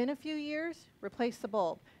 if it's been a few years, replace the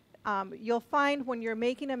bulb. You'll find when you're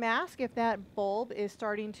making a mask, if that bulb is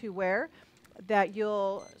starting to wear, that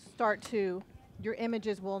you'll start to, your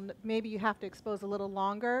images will, maybe you have to expose a little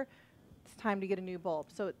longer. It's time to get a new bulb.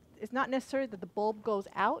 So it's not necessary that the bulb goes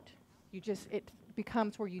out. It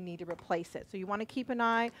becomes where you need to replace it. So you want to keep an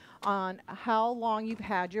eye on how long you've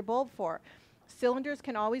had your bulb for. Cylinders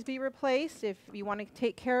can always be replaced. If you want to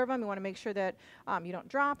take care of them, you want to make sure that you don't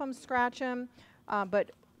drop them, scratch them.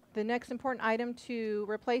 But the next important item to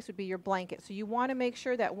replace would be your blanket. So you want to make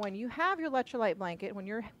sure that when you have your electrolyte blanket, when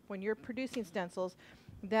you're producing stencils,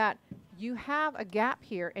 that you have a gap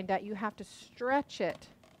here and that you have to stretch it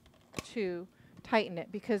to tighten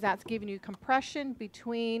it, because that's giving you compression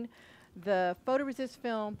between the photoresist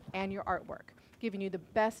film and your artwork, giving you the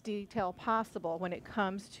best detail possible when it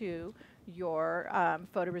comes to your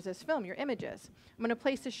photoresist film, your images. I'm going to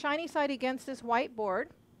place the shiny side against this white board.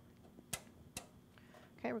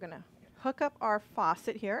 Okay, we're going to hook up our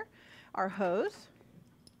faucet here, our hose.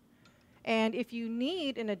 And if you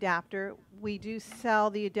need an adapter, we do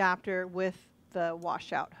sell the adapter with the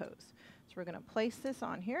washout hose. So we're going to place this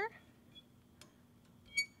on here.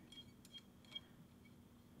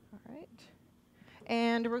 All right.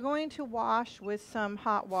 And we're going to wash with some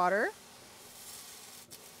hot water.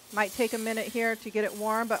 Might take a minute here to get it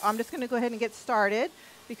warm, but I'm just going to go ahead and get started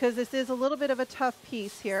because this is a little bit of a tough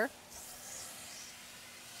piece here.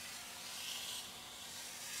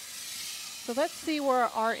 So let's see where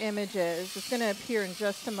our image is. It's going to appear in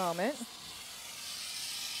just a moment.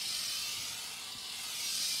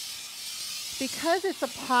 Because it's a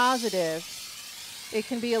positive, it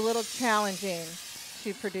can be a little challenging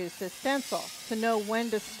to produce this stencil, to know when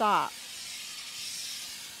to stop.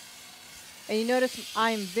 And you notice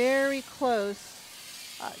I'm very close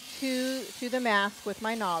to the mask with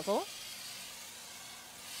my nozzle.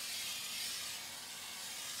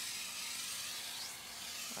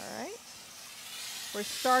 All right. We're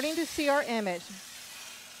starting to see our image.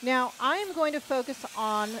 Now, I'm going to focus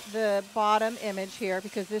on the bottom image here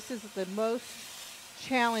because this is the most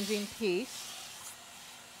challenging piece.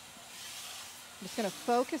 I'm just going to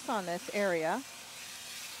focus on this area.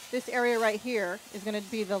 This area right here is going to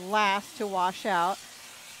be the last to wash out.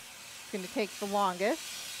 It's going to take the longest.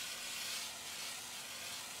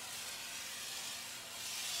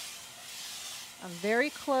 I'm very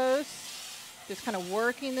close, just kind of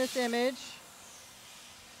working this image.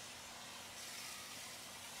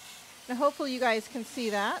 Now hopefully you guys can see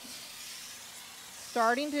that.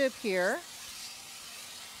 Starting to appear.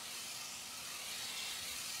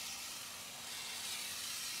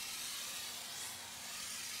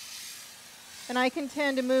 And I can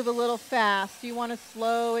tend to move a little fast. You want to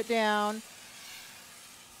slow it down.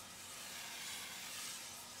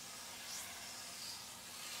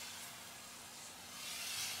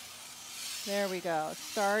 There we go.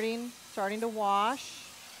 Starting to wash.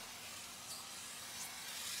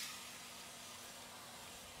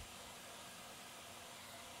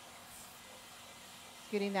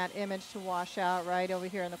 Getting that image to wash out right over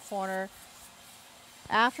here in the corner.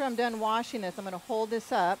 After I'm done washing this, I'm going to hold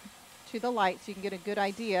this up to the light so you can get a good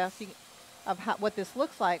idea of what this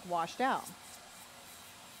looks like washed out.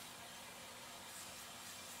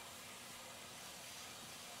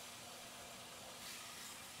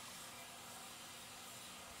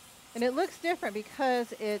 And it looks different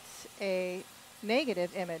because it's a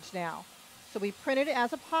negative image now. So we printed it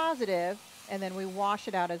as a positive and then we wash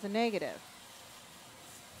it out as a negative.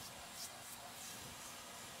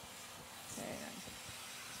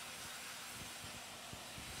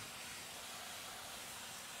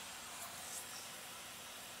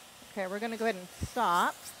 Okay, we're going to go ahead and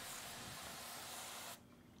stop.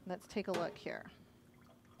 Let's take a look here.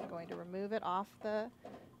 I'm going to remove it off the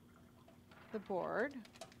board.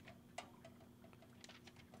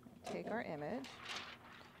 Take our image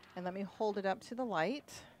and let me hold it up to the light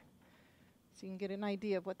so you can get an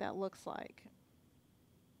idea of what that looks like.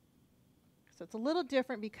 So it's a little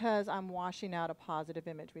different because I'm washing out a positive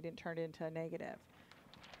image. We didn't turn it into a negative.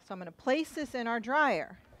 So I'm going to place this in our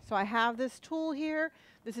dryer. So I have this tool here.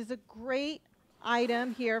 This is a great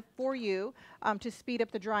item here for you to speed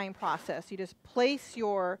up the drying process. You just place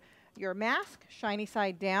your mask shiny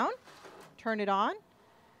side down, turn it on,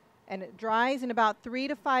 and it dries in about 3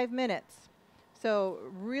 to 5 minutes. So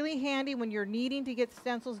really handy when you're needing to get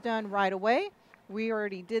stencils done right away. We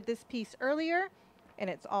already did this piece earlier, and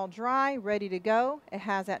it's all dry, ready to go. It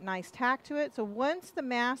has that nice tack to it. So once the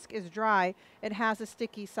mask is dry, it has a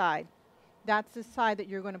sticky side. That's the side that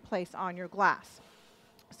you're going to place on your glass.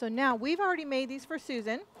 So now we've already made these for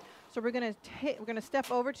Susan. So we're going to step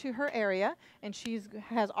over to her area, and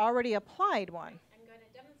has already applied one. I'm going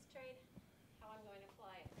to demonstrate how I'm going to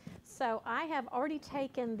apply it. So I have already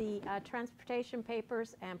taken the transportation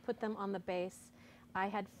papers and put them on the base. I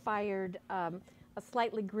had fired a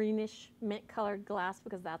slightly greenish mint colored glass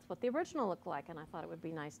because that's what the original looked like, and I thought it would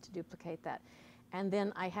be nice to duplicate that. And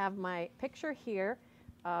then I have my picture here.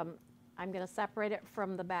 I'm going to separate it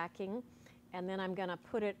from the backing, and then I'm going to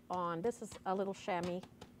put it on. This is a little chamois,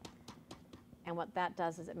 and what that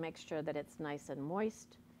does is it makes sure that it's nice and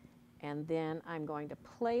moist. And then I'm going to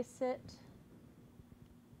place it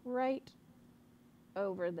right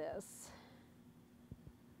over this.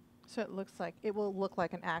 So it will look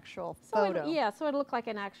like an actual photo. So it'll look like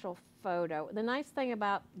an actual photo. The nice thing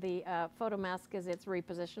about the Photomask is it's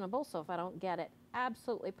repositionable, so if I don't get it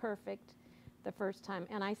absolutely perfect the first time,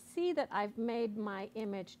 and I see that I've made my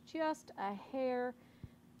image just a hair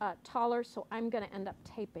taller, so I'm going to end up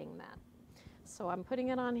taping that. So I'm putting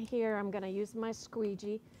it on here. I'm going to use my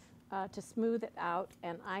squeegee to smooth it out,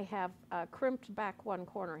 and I have crimped back one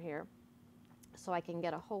corner here so I can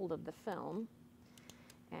get a hold of the film.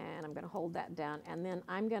 And I'm going to hold that down, and then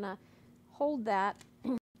I'm going to hold that.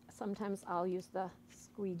 Sometimes I'll use the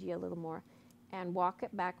squeegee a little more and walk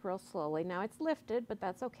it back real slowly. Now it's lifted, but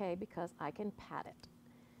that's okay because I can pat it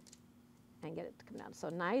and get it to come down. So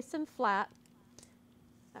nice and flat.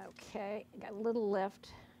 Okay, got a little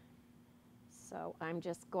lift. So I'm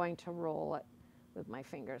just going to roll it with my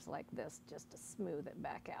fingers like this just to smooth it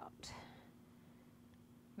back out.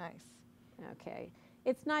 Nice. Okay.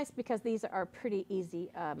 It's nice because these are pretty easy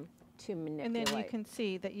to manipulate. And then you can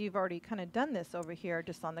see that you've already kind of done this over here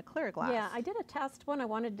just on the clear glass. Yeah, I did a test one. I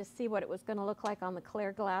wanted to see what it was going to look like on the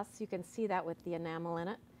clear glass. You can see that with the enamel in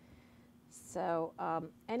it. So,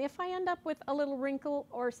 and if I end up with a little wrinkle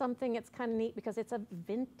or something, it's kind of neat because it's a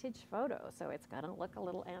vintage photo, so it's going to look a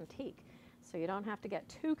little antique. So you don't have to get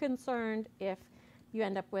too concerned if you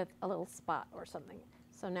end up with a little spot or something.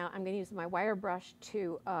 So now I'm going to use my wire brush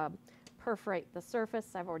to perforate the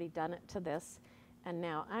surface. I've already done it to this. And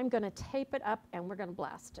now I'm going to tape it up and we're going to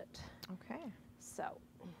blast it. Okay. So.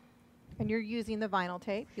 And you're using the vinyl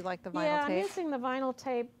tape? You like the vinyl tape? Yeah, I'm using the vinyl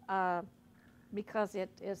tape because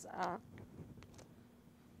it is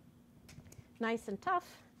nice and tough.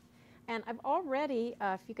 And I've already,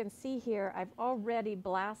 if you can see here, I've already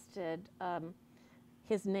blasted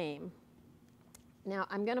his name. Now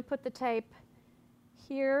I'm going to put the tape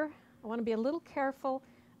here. I want to be a little careful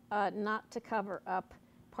not to cover up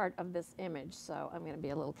part of this image, so I'm going to be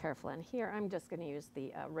a little careful. And here I'm just going to use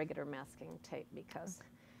the regular masking tape because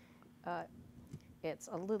it's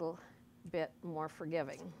a little bit more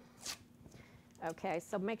forgiving. Okay,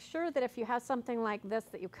 so make sure that if you have something like this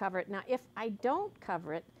that you cover it. Now if I don't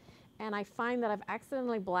cover it and I find that I've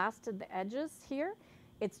accidentally blasted the edges here,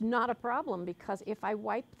 it's not a problem because if I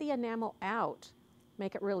wipe the enamel out,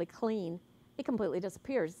 make it really clean, it completely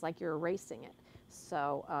disappears. It's like you're erasing it.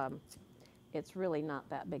 So it's really not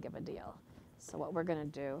that big of a deal. So what we're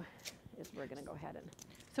going to do is we're going to go ahead and.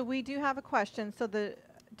 So we do have a question. So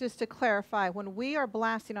just to clarify, when we are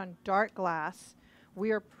blasting on dark glass,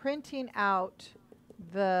 we are printing out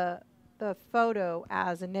the photo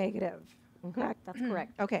as a negative. Correct? That's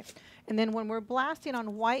correct. Okay. And then when we're blasting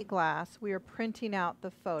on white glass, we are printing out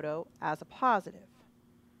the photo as a positive.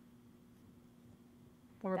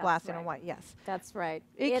 When we're blasting on white, yes. That's right.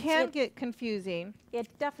 It can get confusing. It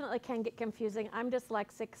definitely can get confusing. I'm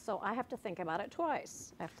dyslexic, so I have to think about it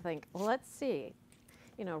twice. I have to think, well, let's see,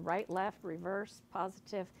 you know, right, left, reverse,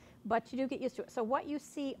 positive, but you do get used to it. So what you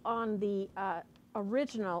see on the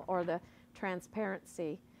original or the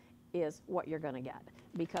transparency is what you're going to get,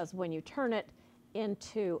 because when you turn it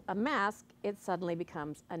into a mask, it suddenly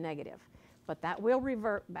becomes a negative, but that will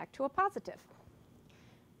revert back to a positive.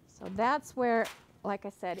 So that's where, like I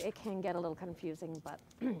said, it can get a little confusing, but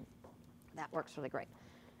that works really great.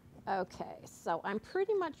 Okay, so I'm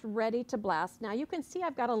pretty much ready to blast. Now you can see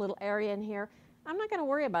I've got a little area in here. I'm not going to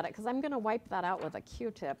worry about it because I'm going to wipe that out with a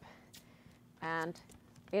Q-tip, and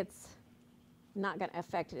it's not going to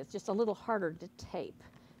affect it. It's just a little harder to tape,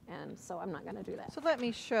 and so I'm not going to do that. So let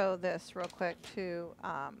me show this real quick too.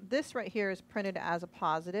 This right here is printed as a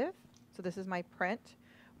positive. So this is my print.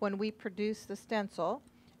 When we produce the stencil,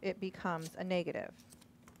 it becomes a negative.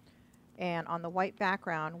 And on the white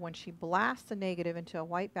background, when she blasts a negative into a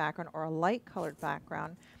white background or a light colored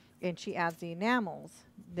background, and she adds the enamels,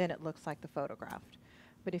 then it looks like the photographed.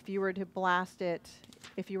 But if you were to blast it,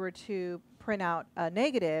 if you were to print out a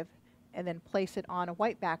negative and then place it on a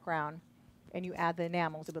white background and you add the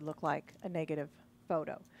enamels, it would look like a negative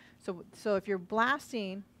photo. So if you're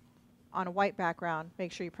blasting on a white background,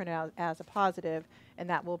 make sure you print it out as a positive, and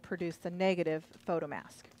that will produce the negative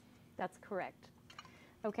photomask. That's correct.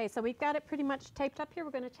 Okay, so we've got it pretty much taped up here.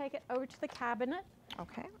 We're going to take it over to the cabinet.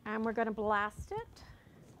 Okay. And we're going to blast it.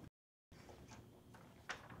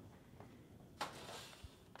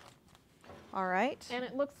 All right. And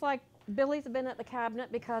it looks like Billy's been at the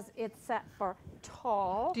cabinet because it's set for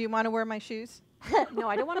tall. Do you want to wear my shoes? No,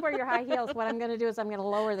 I don't want to wear your high heels. What I'm going to do is I'm going to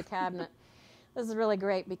lower the cabinet. This is really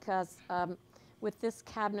great because with this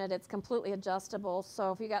cabinet, it's completely adjustable.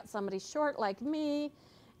 So if you got somebody short like me,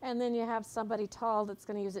 and then you have somebody tall that's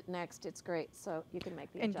going to use it next, it's great. So you can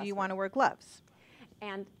make the adjustment. And do you want to wear gloves?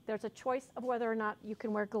 And there's a choice of whether or not you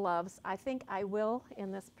can wear gloves. I think I will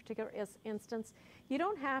in this particular instance. You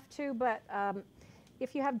don't have to, but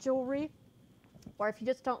if you have jewelry, or if you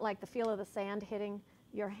just don't like the feel of the sand hitting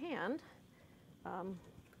your hand,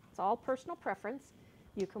 it's all personal preference,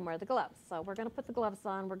 you can wear the gloves. So we're going to put the gloves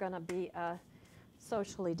on. We're going to be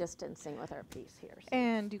socially distancing with our piece here. So.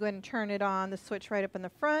 And you go ahead and turn it on, the switch right up in the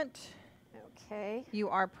front. Okay. You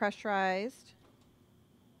are pressurized.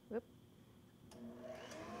 Whoop.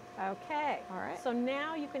 Okay. All right. So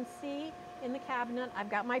now you can see in the cabinet,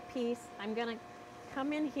 I've got my piece. I'm going to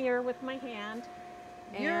come in here with my hand.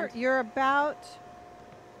 You're about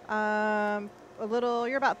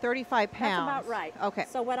you're about 35 pounds. That's about right. Okay.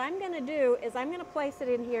 So what I'm going to do is I'm going to place it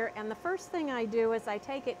in here, and the first thing I do is I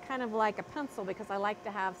take it kind of like a pencil because I like to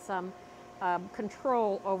have some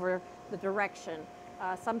control over the direction.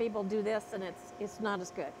 Some people do this and it's not as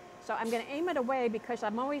good. So I'm going to aim it away because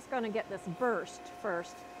I'm always going to get this burst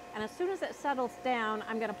first. And as soon as it settles down,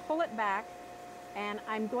 I'm going to pull it back and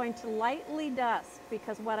I'm going to lightly dust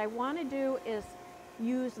because what I want to do is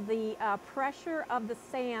use the pressure of the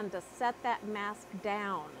sand to set that mask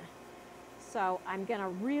down. So I'm going to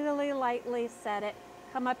really lightly set it,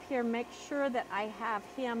 come up here, make sure that I have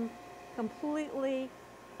him completely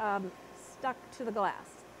stuck to the glass.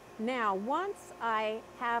 Now, once I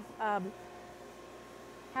have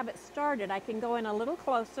it started, I can go in a little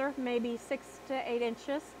closer, maybe 6 to 8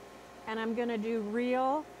 inches, and I'm going to do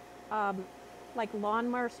real like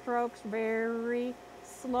lawnmower strokes, very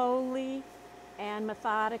slowly and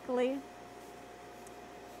methodically.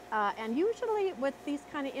 And usually with these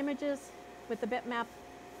kind of images, with the bitmap,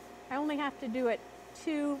 I only have to do it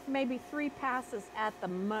 2, maybe 3 passes at the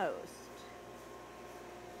most.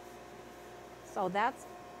 So that's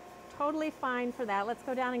totally fine for that. Let's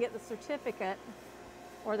go down and get the certificate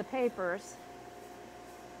or the papers.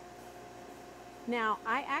 Now,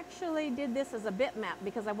 I actually did this as a bitmap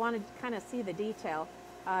because I wanted to kind of see the detail.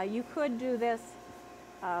 You could do this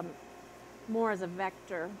more as a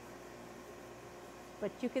vector.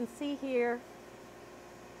 But you can see here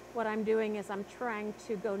what I'm doing is I'm trying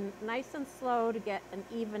to go nice and slow to get an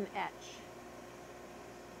even etch.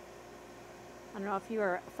 I don't know if you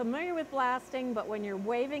are familiar with blasting, but when you're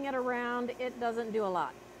waving it around, it doesn't do a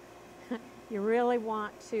lot. You really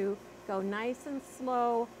want to go nice and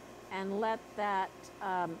slow and let that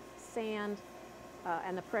sand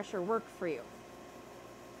and the pressure work for you.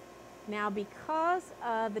 Now, because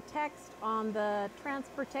the text on the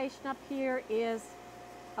transportation up here is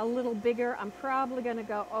a little bigger, I'm probably going to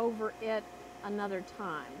go over it another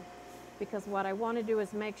time because what I want to do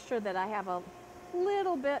is make sure that I have a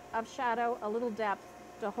little bit of shadow, a little depth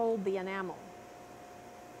to hold the enamel.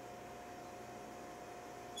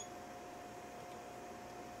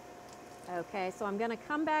 Okay, so I'm going to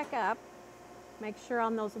come back up, make sure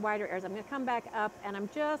on those wider areas, I'm going to come back up and I'm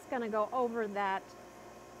just going to go over that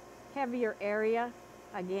heavier area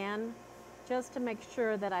again, just to make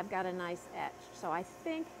sure that I've got a nice etch. So I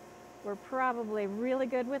think we're probably really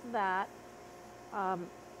good with that.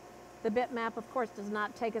 The bitmap, of course, does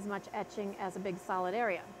not take as much etching as a big solid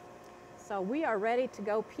area. So we are ready to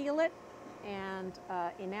go peel it and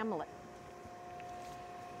enamel it.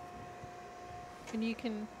 And you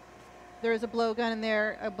can, there is a blowgun in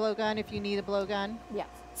there, a blowgun if you need a blowgun. Yes.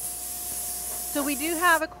 So we do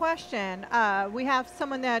have a question. We have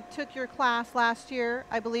someone that took your class last year,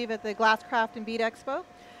 I believe, at the Glasscraft and Bead Expo.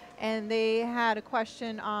 And they had a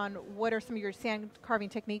question on what are some of your sand carving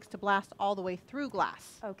techniques to blast all the way through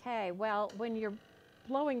glass. Okay, well, when you're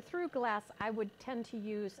blowing through glass, I would tend to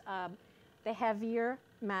use the heavier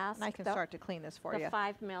mask. And I can start to clean this for you. The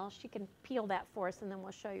 5 mil. She can peel that for us and then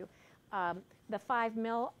we'll show you. The 5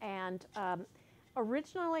 mil, and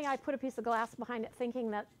Originally, I put a piece of glass behind it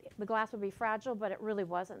thinking that the glass would be fragile, but it really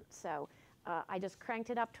wasn't. So I just cranked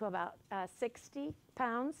it up to about 60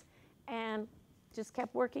 pounds and just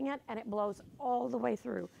kept working it, and it blows all the way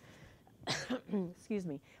through. Excuse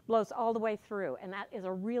me, blows all the way through. And that is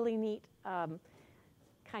a really neat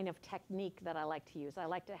kind of technique that I like to use. I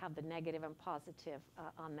like to have the negative and positive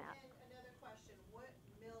on that. And another question, what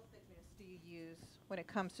mill thickness do you use when it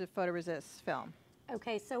comes to photoresist film?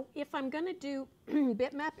 Okay, so if I'm going to do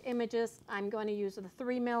bitmap images, I'm going to use the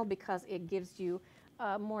 3 mil because it gives you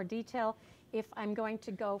more detail. If I'm going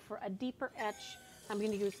to go for a deeper etch, I'm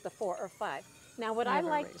going to use the 4 or 5. Now, what I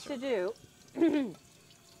like to do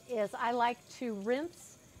is I like to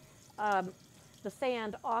rinse the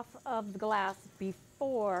sand off of the glass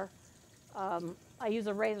before I use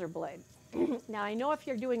a razor blade. Now, I know if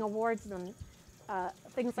you're doing awards and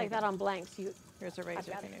things like that on blanks, Here's a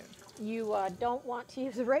razor if you need. You don't want to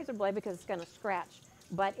use a razor blade because it's going to scratch.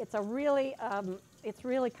 But it's it's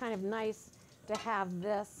really kind of nice to have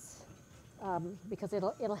this because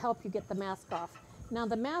it'll help you get the mask off. Now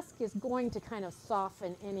the mask is going to kind of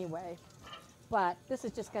soften anyway, but this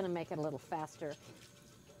is just going to make it a little faster.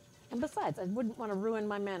 And besides, I wouldn't want to ruin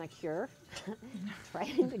my manicure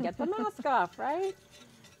trying to get the mask off, right?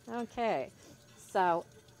 Okay, so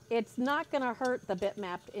it's not going to hurt the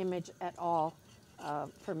bitmapped image at all.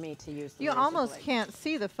 For me to use the You razor almost blade. can't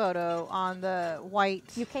see the photo on the white.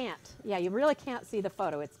 You can't. Yeah, you really can't see the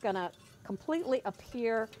photo. It's going to completely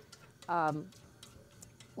appear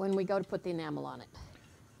when we go to put the enamel on it.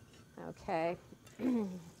 Okay.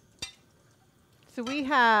 So we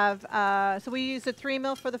have, so we use the 3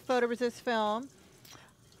 mil for the photoresist film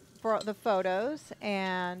for the photos,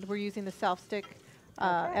 and we're using the self-stick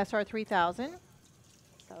SR3000.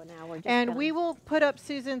 So now we're just And we will put up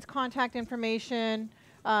Susan's contact information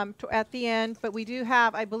at the end, but we do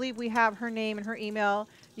have, I believe we have her name and her email.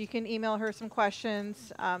 You can email her some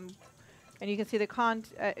questions, and you can see the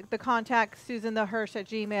contact Susan the Hirsch at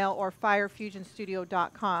Gmail or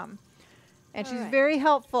firefusionstudio.com. And she's very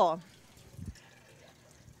helpful.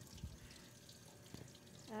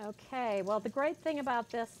 Okay, well the great thing about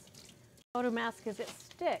this Photomask is it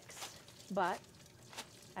sticks, but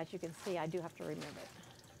as you can see, I do have to remove it.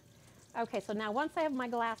 Okay, so now once I have my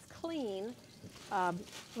glass clean,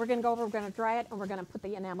 we're going to go over, we're going to dry it, and we're going to put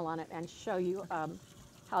the enamel on it and show you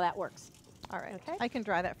how that works. All right. Okay. I can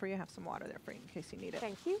dry that for you. I have some water there for you in case you need it.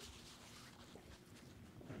 Thank you.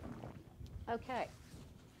 Okay.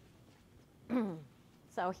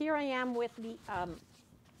 So here I am with the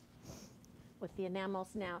enamels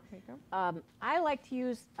now. There you go. I like to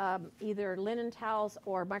use either linen towels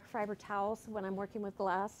or microfiber towels when I'm working with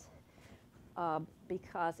glass.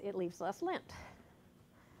 Because it leaves less lint.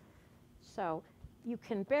 So you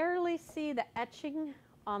can barely see the etching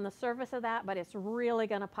on the surface of that, but it's really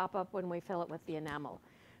going to pop up when we fill it with the enamel.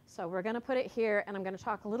 So we're going to put it here, and I'm going to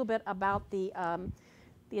talk a little bit about the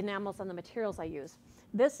enamels and the materials I use.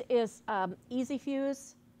 This is Easy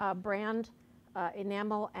Fuse brand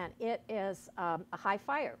enamel, and it is a high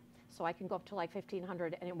fire. So I can go up to like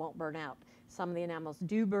 1500 and it won't burn out. Some of the enamels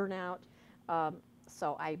do burn out.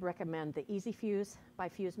 So I recommend the Easy Fuse by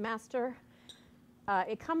Fuse Master.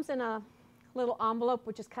 It comes in a little envelope,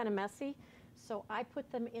 which is kind of messy. So I put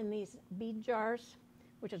them in these bead jars,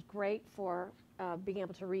 which is great for being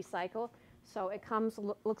able to recycle. So it comes,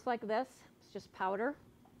 looks like this. It's just powder.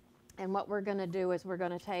 And what we're going to do is we're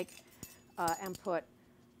going to take and put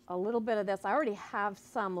a little bit of this. I already have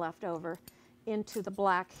some left over into the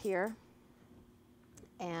black here.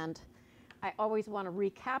 And I always want to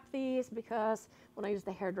recap these because when I use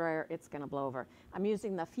the hairdryer, it's going to blow over. I'm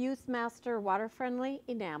using the Fuse Master water-friendly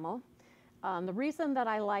enamel. The reason that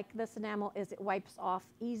I like this enamel is it wipes off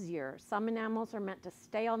easier. Some enamels are meant to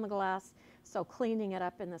stay on the glass, so cleaning it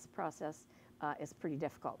up in this process is pretty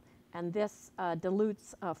difficult. And this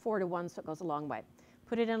dilutes 4:1, so it goes a long way.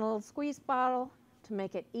 Put it in a little squeeze bottle to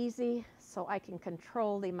make it easy so I can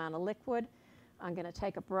control the amount of liquid. I'm going to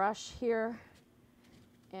take a brush here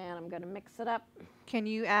and I'm going to mix it up. Can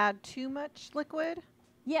you add too much liquid?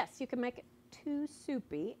 Yes, you can make it too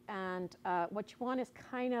soupy, and what you want is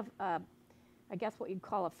kind of, I guess what you'd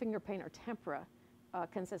call a finger paint or tempera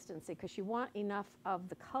consistency, because you want enough of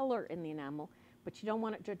the color in the enamel, but you don't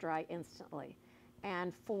want it to dry instantly.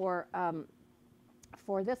 And for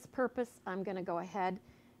this purpose, I'm going to go ahead,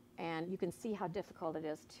 and you can see how difficult it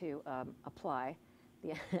is to apply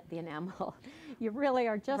the enamel. You really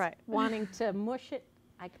are just wanting to mush it,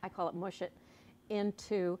 I call it mush it,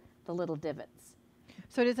 into the little divots.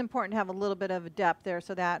 So it is important to have a little bit of a depth there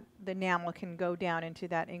so that the enamel can go down into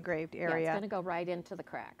that engraved area. Yeah, it's going to go right into the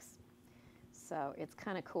cracks. So it's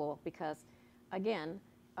kind of cool because again,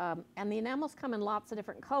 and the enamels come in lots of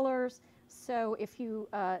different colors. So if you,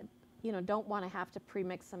 you know, don't want to have to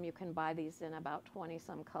pre-mix them, you can buy these in about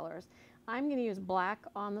 20-some colors. I'm going to use black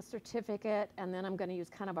on the certificate, and then I'm going to use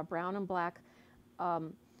kind of a brown and black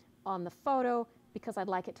on the photo, because I'd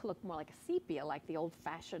like it to look more like a sepia, like the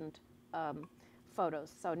old-fashioned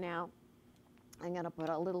photos. So now I'm going to put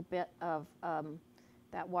a little bit of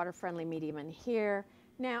that water-friendly medium in here.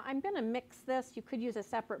 Now I'm going to mix this. You could use a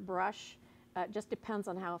separate brush. It just depends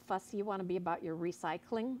on how fussy you want to be about your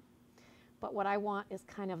recycling. But what I want is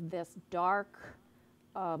kind of this dark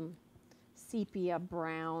sepia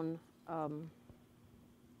brown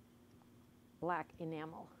black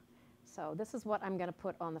enamel. So this is what I'm going to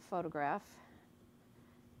put on the photograph.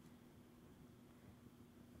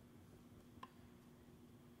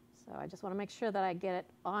 So I just want to make sure that I get it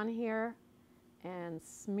on here and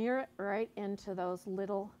smear it right into those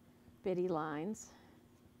little bitty lines.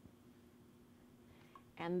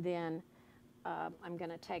 And then I'm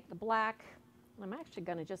going to take the black. I'm actually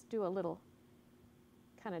going to just do a little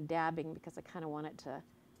kind of dabbing, because I kind of want it to,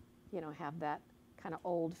 you know, have that kind of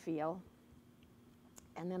old feel.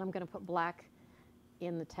 And then I'm going to put black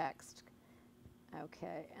in the text.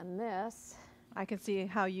 Okay, and this. I can see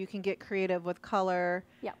how you can get creative with color.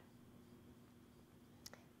 Yep.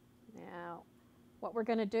 Now, what we're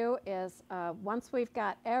going to do is, once we've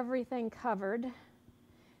got everything covered,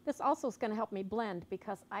 this also is going to help me blend,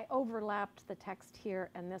 because I overlapped the text here,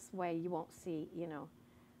 and this way you won't see, you know,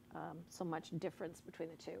 so much difference between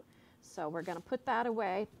the two. So we're going to put that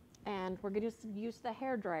away, and we're going to use the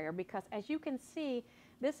hairdryer, because as you can see,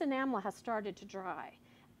 this enamel has started to dry.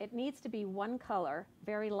 It needs to be one color,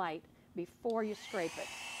 very light, before you scrape it.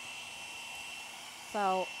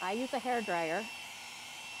 So I use a hairdryer.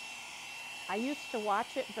 I used to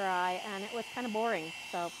watch it dry, and it was kind of boring,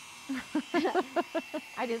 so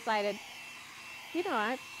I decided, you know,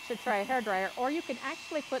 I should try a hairdryer. Or you can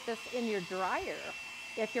actually put this in your dryer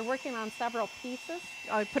if you're working on several pieces.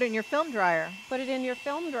 Oh, put it in your film dryer. Put it in your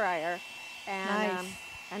film dryer and, nice.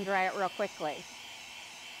 And dry it real quickly.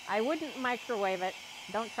 I wouldn't microwave it.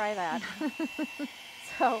 Don't try that.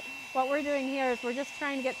 So what we're doing here is we're just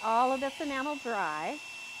trying to get all of this enamel dry.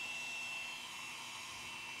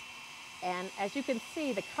 And as you can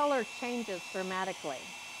see, the color changes dramatically.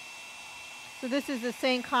 So this is the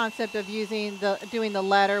same concept of doing the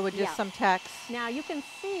letter with just some text. Now you can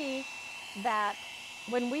see that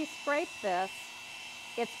when we scrape this,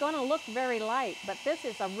 it's going to look very light, but this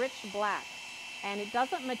is a rich black, and it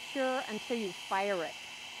doesn't mature until you fire it.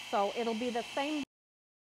 So it'll be the same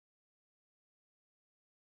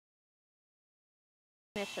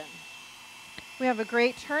mission. We have a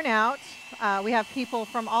great turnout. We have people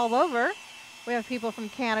from all over. We have people from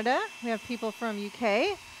Canada. We have people from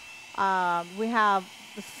UK. We have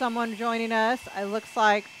someone joining us. It looks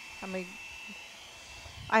like, we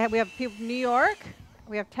have people from New York.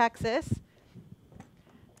 We have Texas.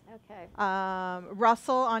 Okay.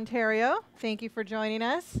 Russell, Ontario. Thank you for joining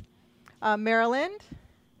us. Maryland.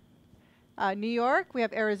 New York. We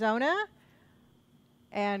have Arizona.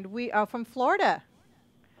 And we are from Florida.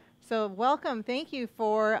 So welcome. Thank you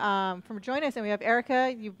for joining us. And we have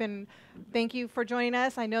Erica. Thank you for joining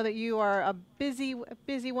us. I know that you are a busy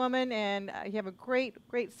woman, and you have a great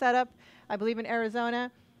setup, I believe, in Arizona.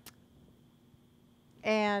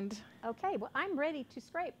 And okay, well, I'm ready to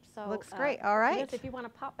scrape. So looks great. All right. Liz, if you want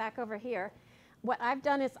to pop back over here. What I've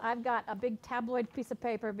done is I've got a big tabloid piece of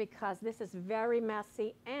paper, because this is very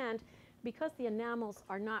messy, and because the enamels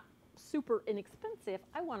are not super inexpensive,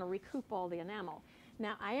 I want to recoup all the enamel.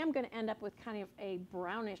 Now, I am going to end up with kind of a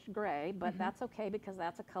brownish gray, but that's okay, because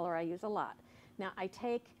that's a color I use a lot. Now, I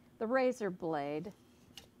take the razor blade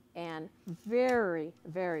and very,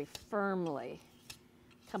 very firmly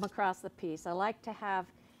come across the piece. I like to have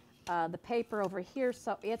the paper over here,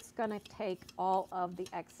 so it's going to take all of the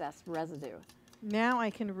excess residue. Now I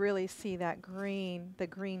can really see that green, the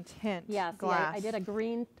green tint glass. I did a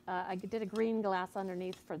green glass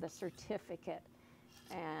underneath for the certificate.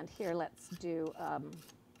 And here, let's do.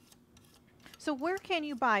 So where can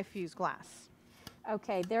you buy fused glass?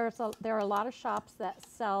 Okay, there are a lot of shops that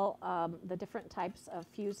sell the different types of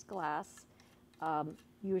fused glass.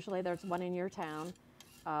 Usually, there's one in your town,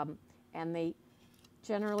 and they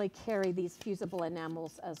generally carry these fusible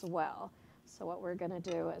enamels as well. So what we're going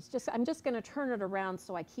to do is I'm just going to turn it around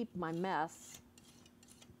so I keep my mess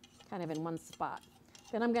kind of in one spot.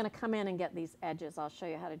 Then I'm going to come in and get these edges. I'll show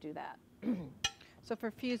you how to do that. So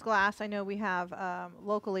for fused glass, I know we have,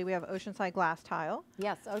 locally, we have Oceanside Glass Tile.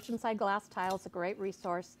 Yes, Oceanside Glass Tile is a great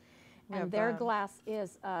resource. And their glass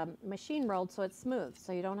is machine rolled, so it's smooth,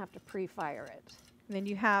 so you don't have to pre-fire it. And then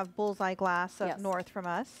you have Bullseye Glass up Yes. north from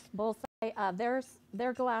us. Bullseye,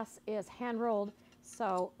 their glass is hand rolled,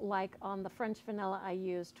 so like on the French vanilla I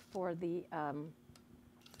used for the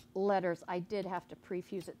letters, I did have to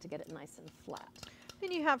pre-fuse it to get it nice and flat.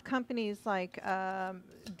 Then you have companies like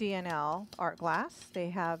DNL Art Glass.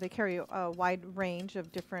 They carry a wide range of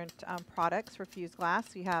different products for fused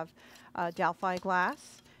glass. You have Delphi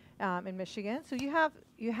Glass in Michigan. So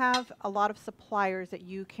you have a lot of suppliers that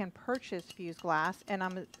you can purchase fused glass, and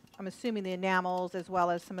I'm assuming the enamels as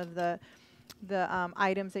well as some of the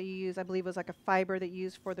items that you use. I believe it was like a fiber that you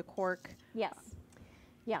used for the cork. Yes.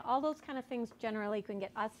 Yeah, all those kind of things generally you can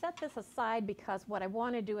get. I set this aside because what I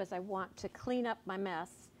want to do is I want to clean up my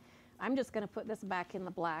mess. I'm just going to put this back in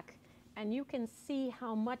the black, and you can see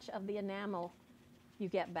how much of the enamel you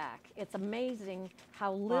get back. It's amazing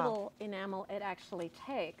how little enamel it actually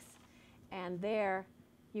takes. And there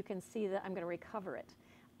you can see that I'm going to recover it.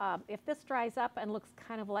 If this dries up and looks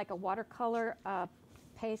kind of like a watercolor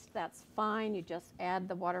paste, that's fine. You just add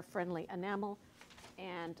the water-friendly enamel,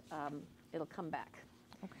 and it'll come back.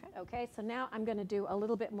 Okay, so now I'm going to do a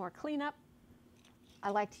little bit more cleanup.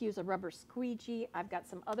 I like to use a rubber squeegee. I've got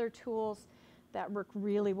some other tools that work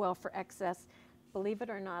really well for excess. Believe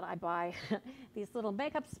it or not, I buy these little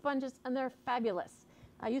makeup sponges, and they're fabulous.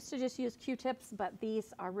 I used to just use Q-tips, but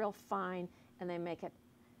these are real fine, and they make it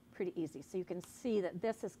pretty easy. So you can see that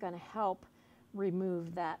this is going to help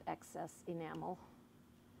remove that excess enamel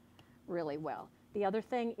really well. The other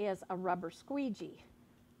thing is a rubber squeegee.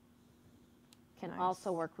 Can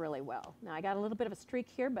also work really well. Now I got a little bit of a streak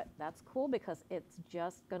here, but that's cool because it's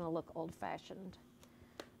just going to look old-fashioned.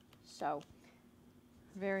 So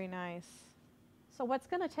very nice. So what's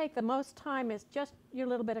going to take the most time is just your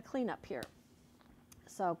little bit of cleanup here.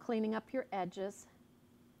 So cleaning up your edges.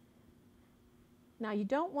 Now you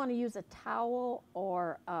don't want to use a towel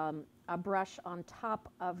or a brush on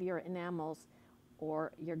top of your enamels,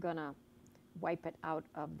 or you're going to wipe it out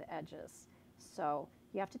of the edges. So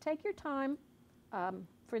you have to take your time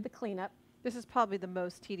for the cleanup. This is probably the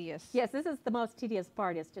most tedious. Yes, this is the most tedious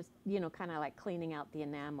part. It's just, you know, kind of like cleaning out the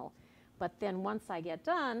enamel. But then once I get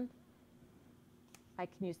done, I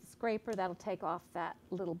can use the scraper. That'll take off that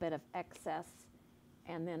little bit of excess,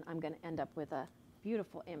 and then I'm going to end up with a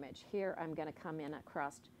beautiful image. Here I'm going to come in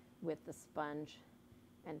across with the sponge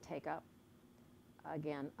and take up,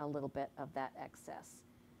 again, a little bit of that excess.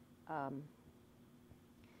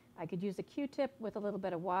 I could use a Q-tip with a little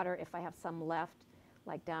bit of water if I have some left,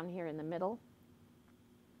 like down here in the middle.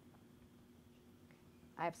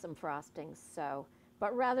 I have some frostings, so,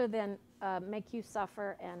 but rather than make you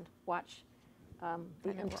suffer and watch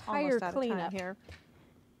the entire cleanup here,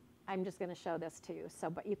 I'm just going to show this to you. So,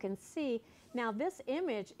 but you can see, now this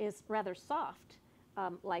image is rather soft,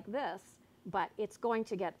 like this, but it's going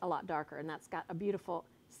to get a lot darker, and that's got a beautiful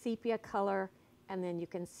sepia color, and then you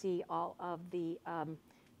can see all of the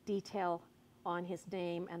detail on his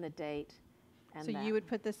name and the date. And so you would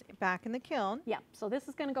put this back in the kiln? Yeah, so this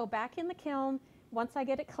is going to go back in the kiln once I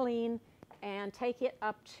get it clean and take it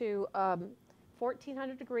up to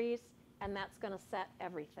 1400 degrees, and that's going to set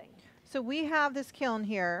everything. So we have this kiln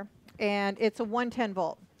here, and it's a 110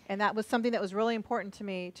 volt. And that was something that was really important to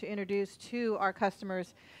me to introduce to our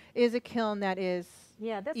customers, is a kiln that is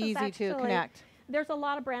easy to connect. There's a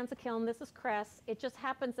lot of brands of kiln. This is Crest. It just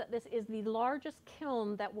happens that this is the largest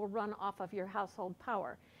kiln that will run off of your household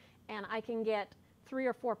power. And I can get 3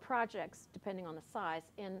 or 4 projects, depending on the size,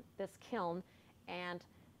 in this kiln and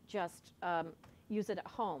just use it at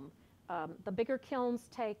home. The bigger kilns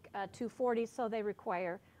take 240, so they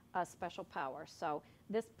require special power. So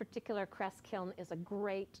this particular Crest kiln is a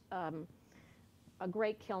great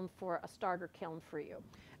kiln for a starter kiln for you.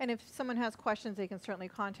 And if someone has questions, they can certainly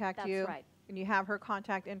contact you. That's right. And you have her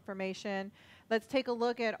contact information. Let's take a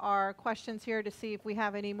look at our questions here to see if we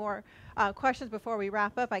have any more questions before we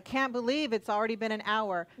wrap up. I can't believe it's already been an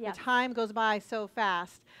hour. Yes. The time goes by so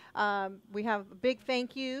fast. We have a big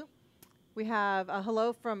thank you. We have a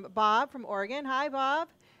hello from Bob from Oregon. Hi, Bob.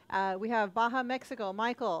 We have Baja, Mexico.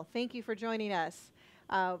 Michael, thank you for joining us.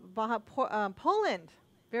 Baja, Poland.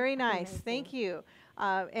 Very nice. Amazing. Thank you.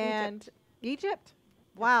 And Egypt.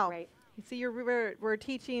 Wow. Great. You see, we're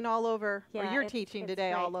teaching all over, or you're teaching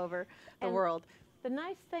today all over the world. The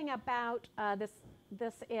nice thing about this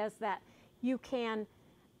is that you can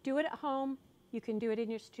do it at home. You can do it in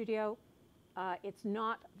your studio. It's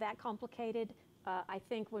not that complicated. I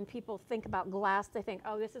think when people think about glass, they think,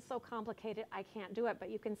 oh, this is so complicated, I can't do it. But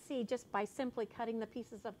you can see just by simply cutting the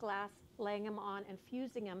pieces of glass, laying them on, and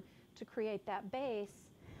fusing them to create that base,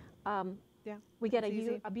 we get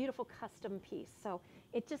a beautiful custom piece. So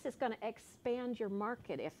it just is going to expand your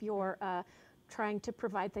market. If you're trying to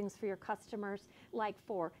provide things for your customers, like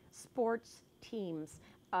for sports teams,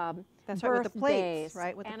 That's right, with the plates, birthdays,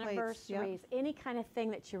 right? With the plates, anniversaries, yep. any kind of thing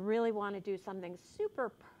that you really want to do something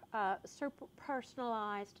super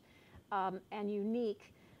personalized and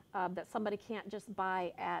unique that somebody can't just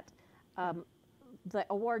buy at the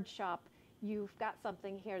award shop. You've got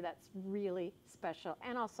something here that's really special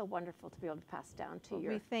and also wonderful to be able to pass down to Well,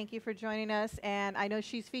 your... we thank you for joining us, and I know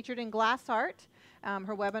she's featured in Glass Art.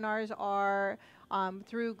 Her webinars are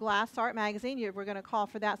through Glass Art magazine. We're going to call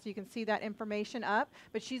for that so you can see that information up.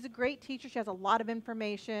 But she's a great teacher. She has a lot of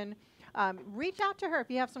information. Reach out to her if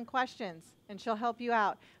you have some questions, and she'll help you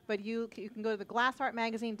out. But you can go to the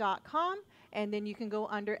glassartmagazine.com, and then you can go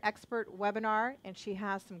under Expert Webinar, and she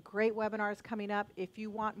has some great webinars coming up. If you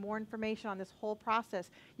want more information on this whole process,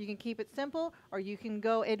 you can keep it simple, or you can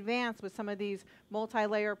go advanced with some of these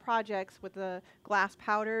multi-layer projects with the glass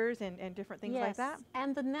powders and different things like that.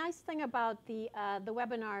 And the nice thing about the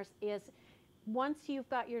webinars is once you've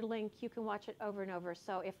got your link, you can watch it over and over.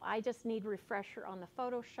 So if I just need refresher on the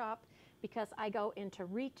Photoshop, because I go into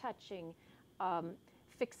retouching,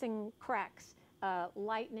 fixing cracks,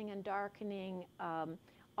 lightening and darkening,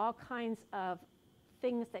 all kinds of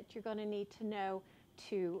things that you're going to need to know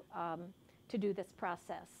to do this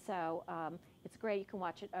process. So it's great. You can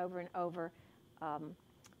watch it over and over.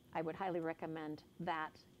 I would highly recommend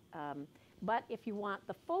that. But if you want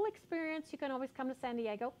the full experience, you can always come to San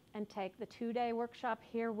Diego and take the 2-day workshop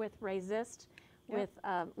here with Rayzist, with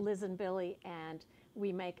Liz and Billy, and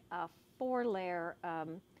we make a 4-layer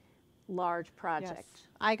large project. Yes.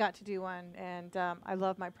 I got to do one, and I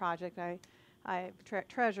love my project. I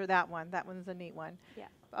treasure that one. That one's a neat one. Yeah.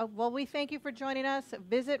 Well, we thank you for joining us.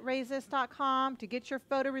 Visit Rayzist.com to get your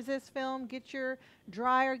Photoresist film, get your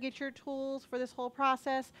dryer, get your tools for this whole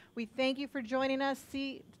process. We thank you for joining us.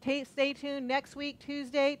 Stay tuned next week,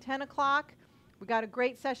 Tuesday, 10 o'clock. We got a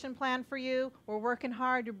great session planned for you. We're working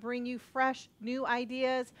hard to bring you fresh, new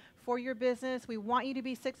ideas for your business. We want you to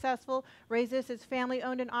be successful. Rayzist is family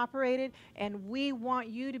owned and operated, and we want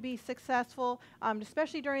you to be successful,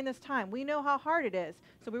 especially during this time. We know how hard it is,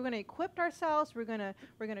 so we're going to equip ourselves. We're going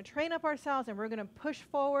to train up ourselves, and we're going to push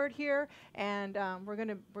forward here. And we're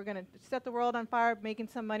going to set the world on fire, making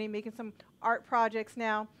some money, making some art projects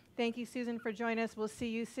now. Thank you, Susan, for joining us. We'll see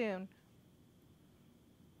you soon.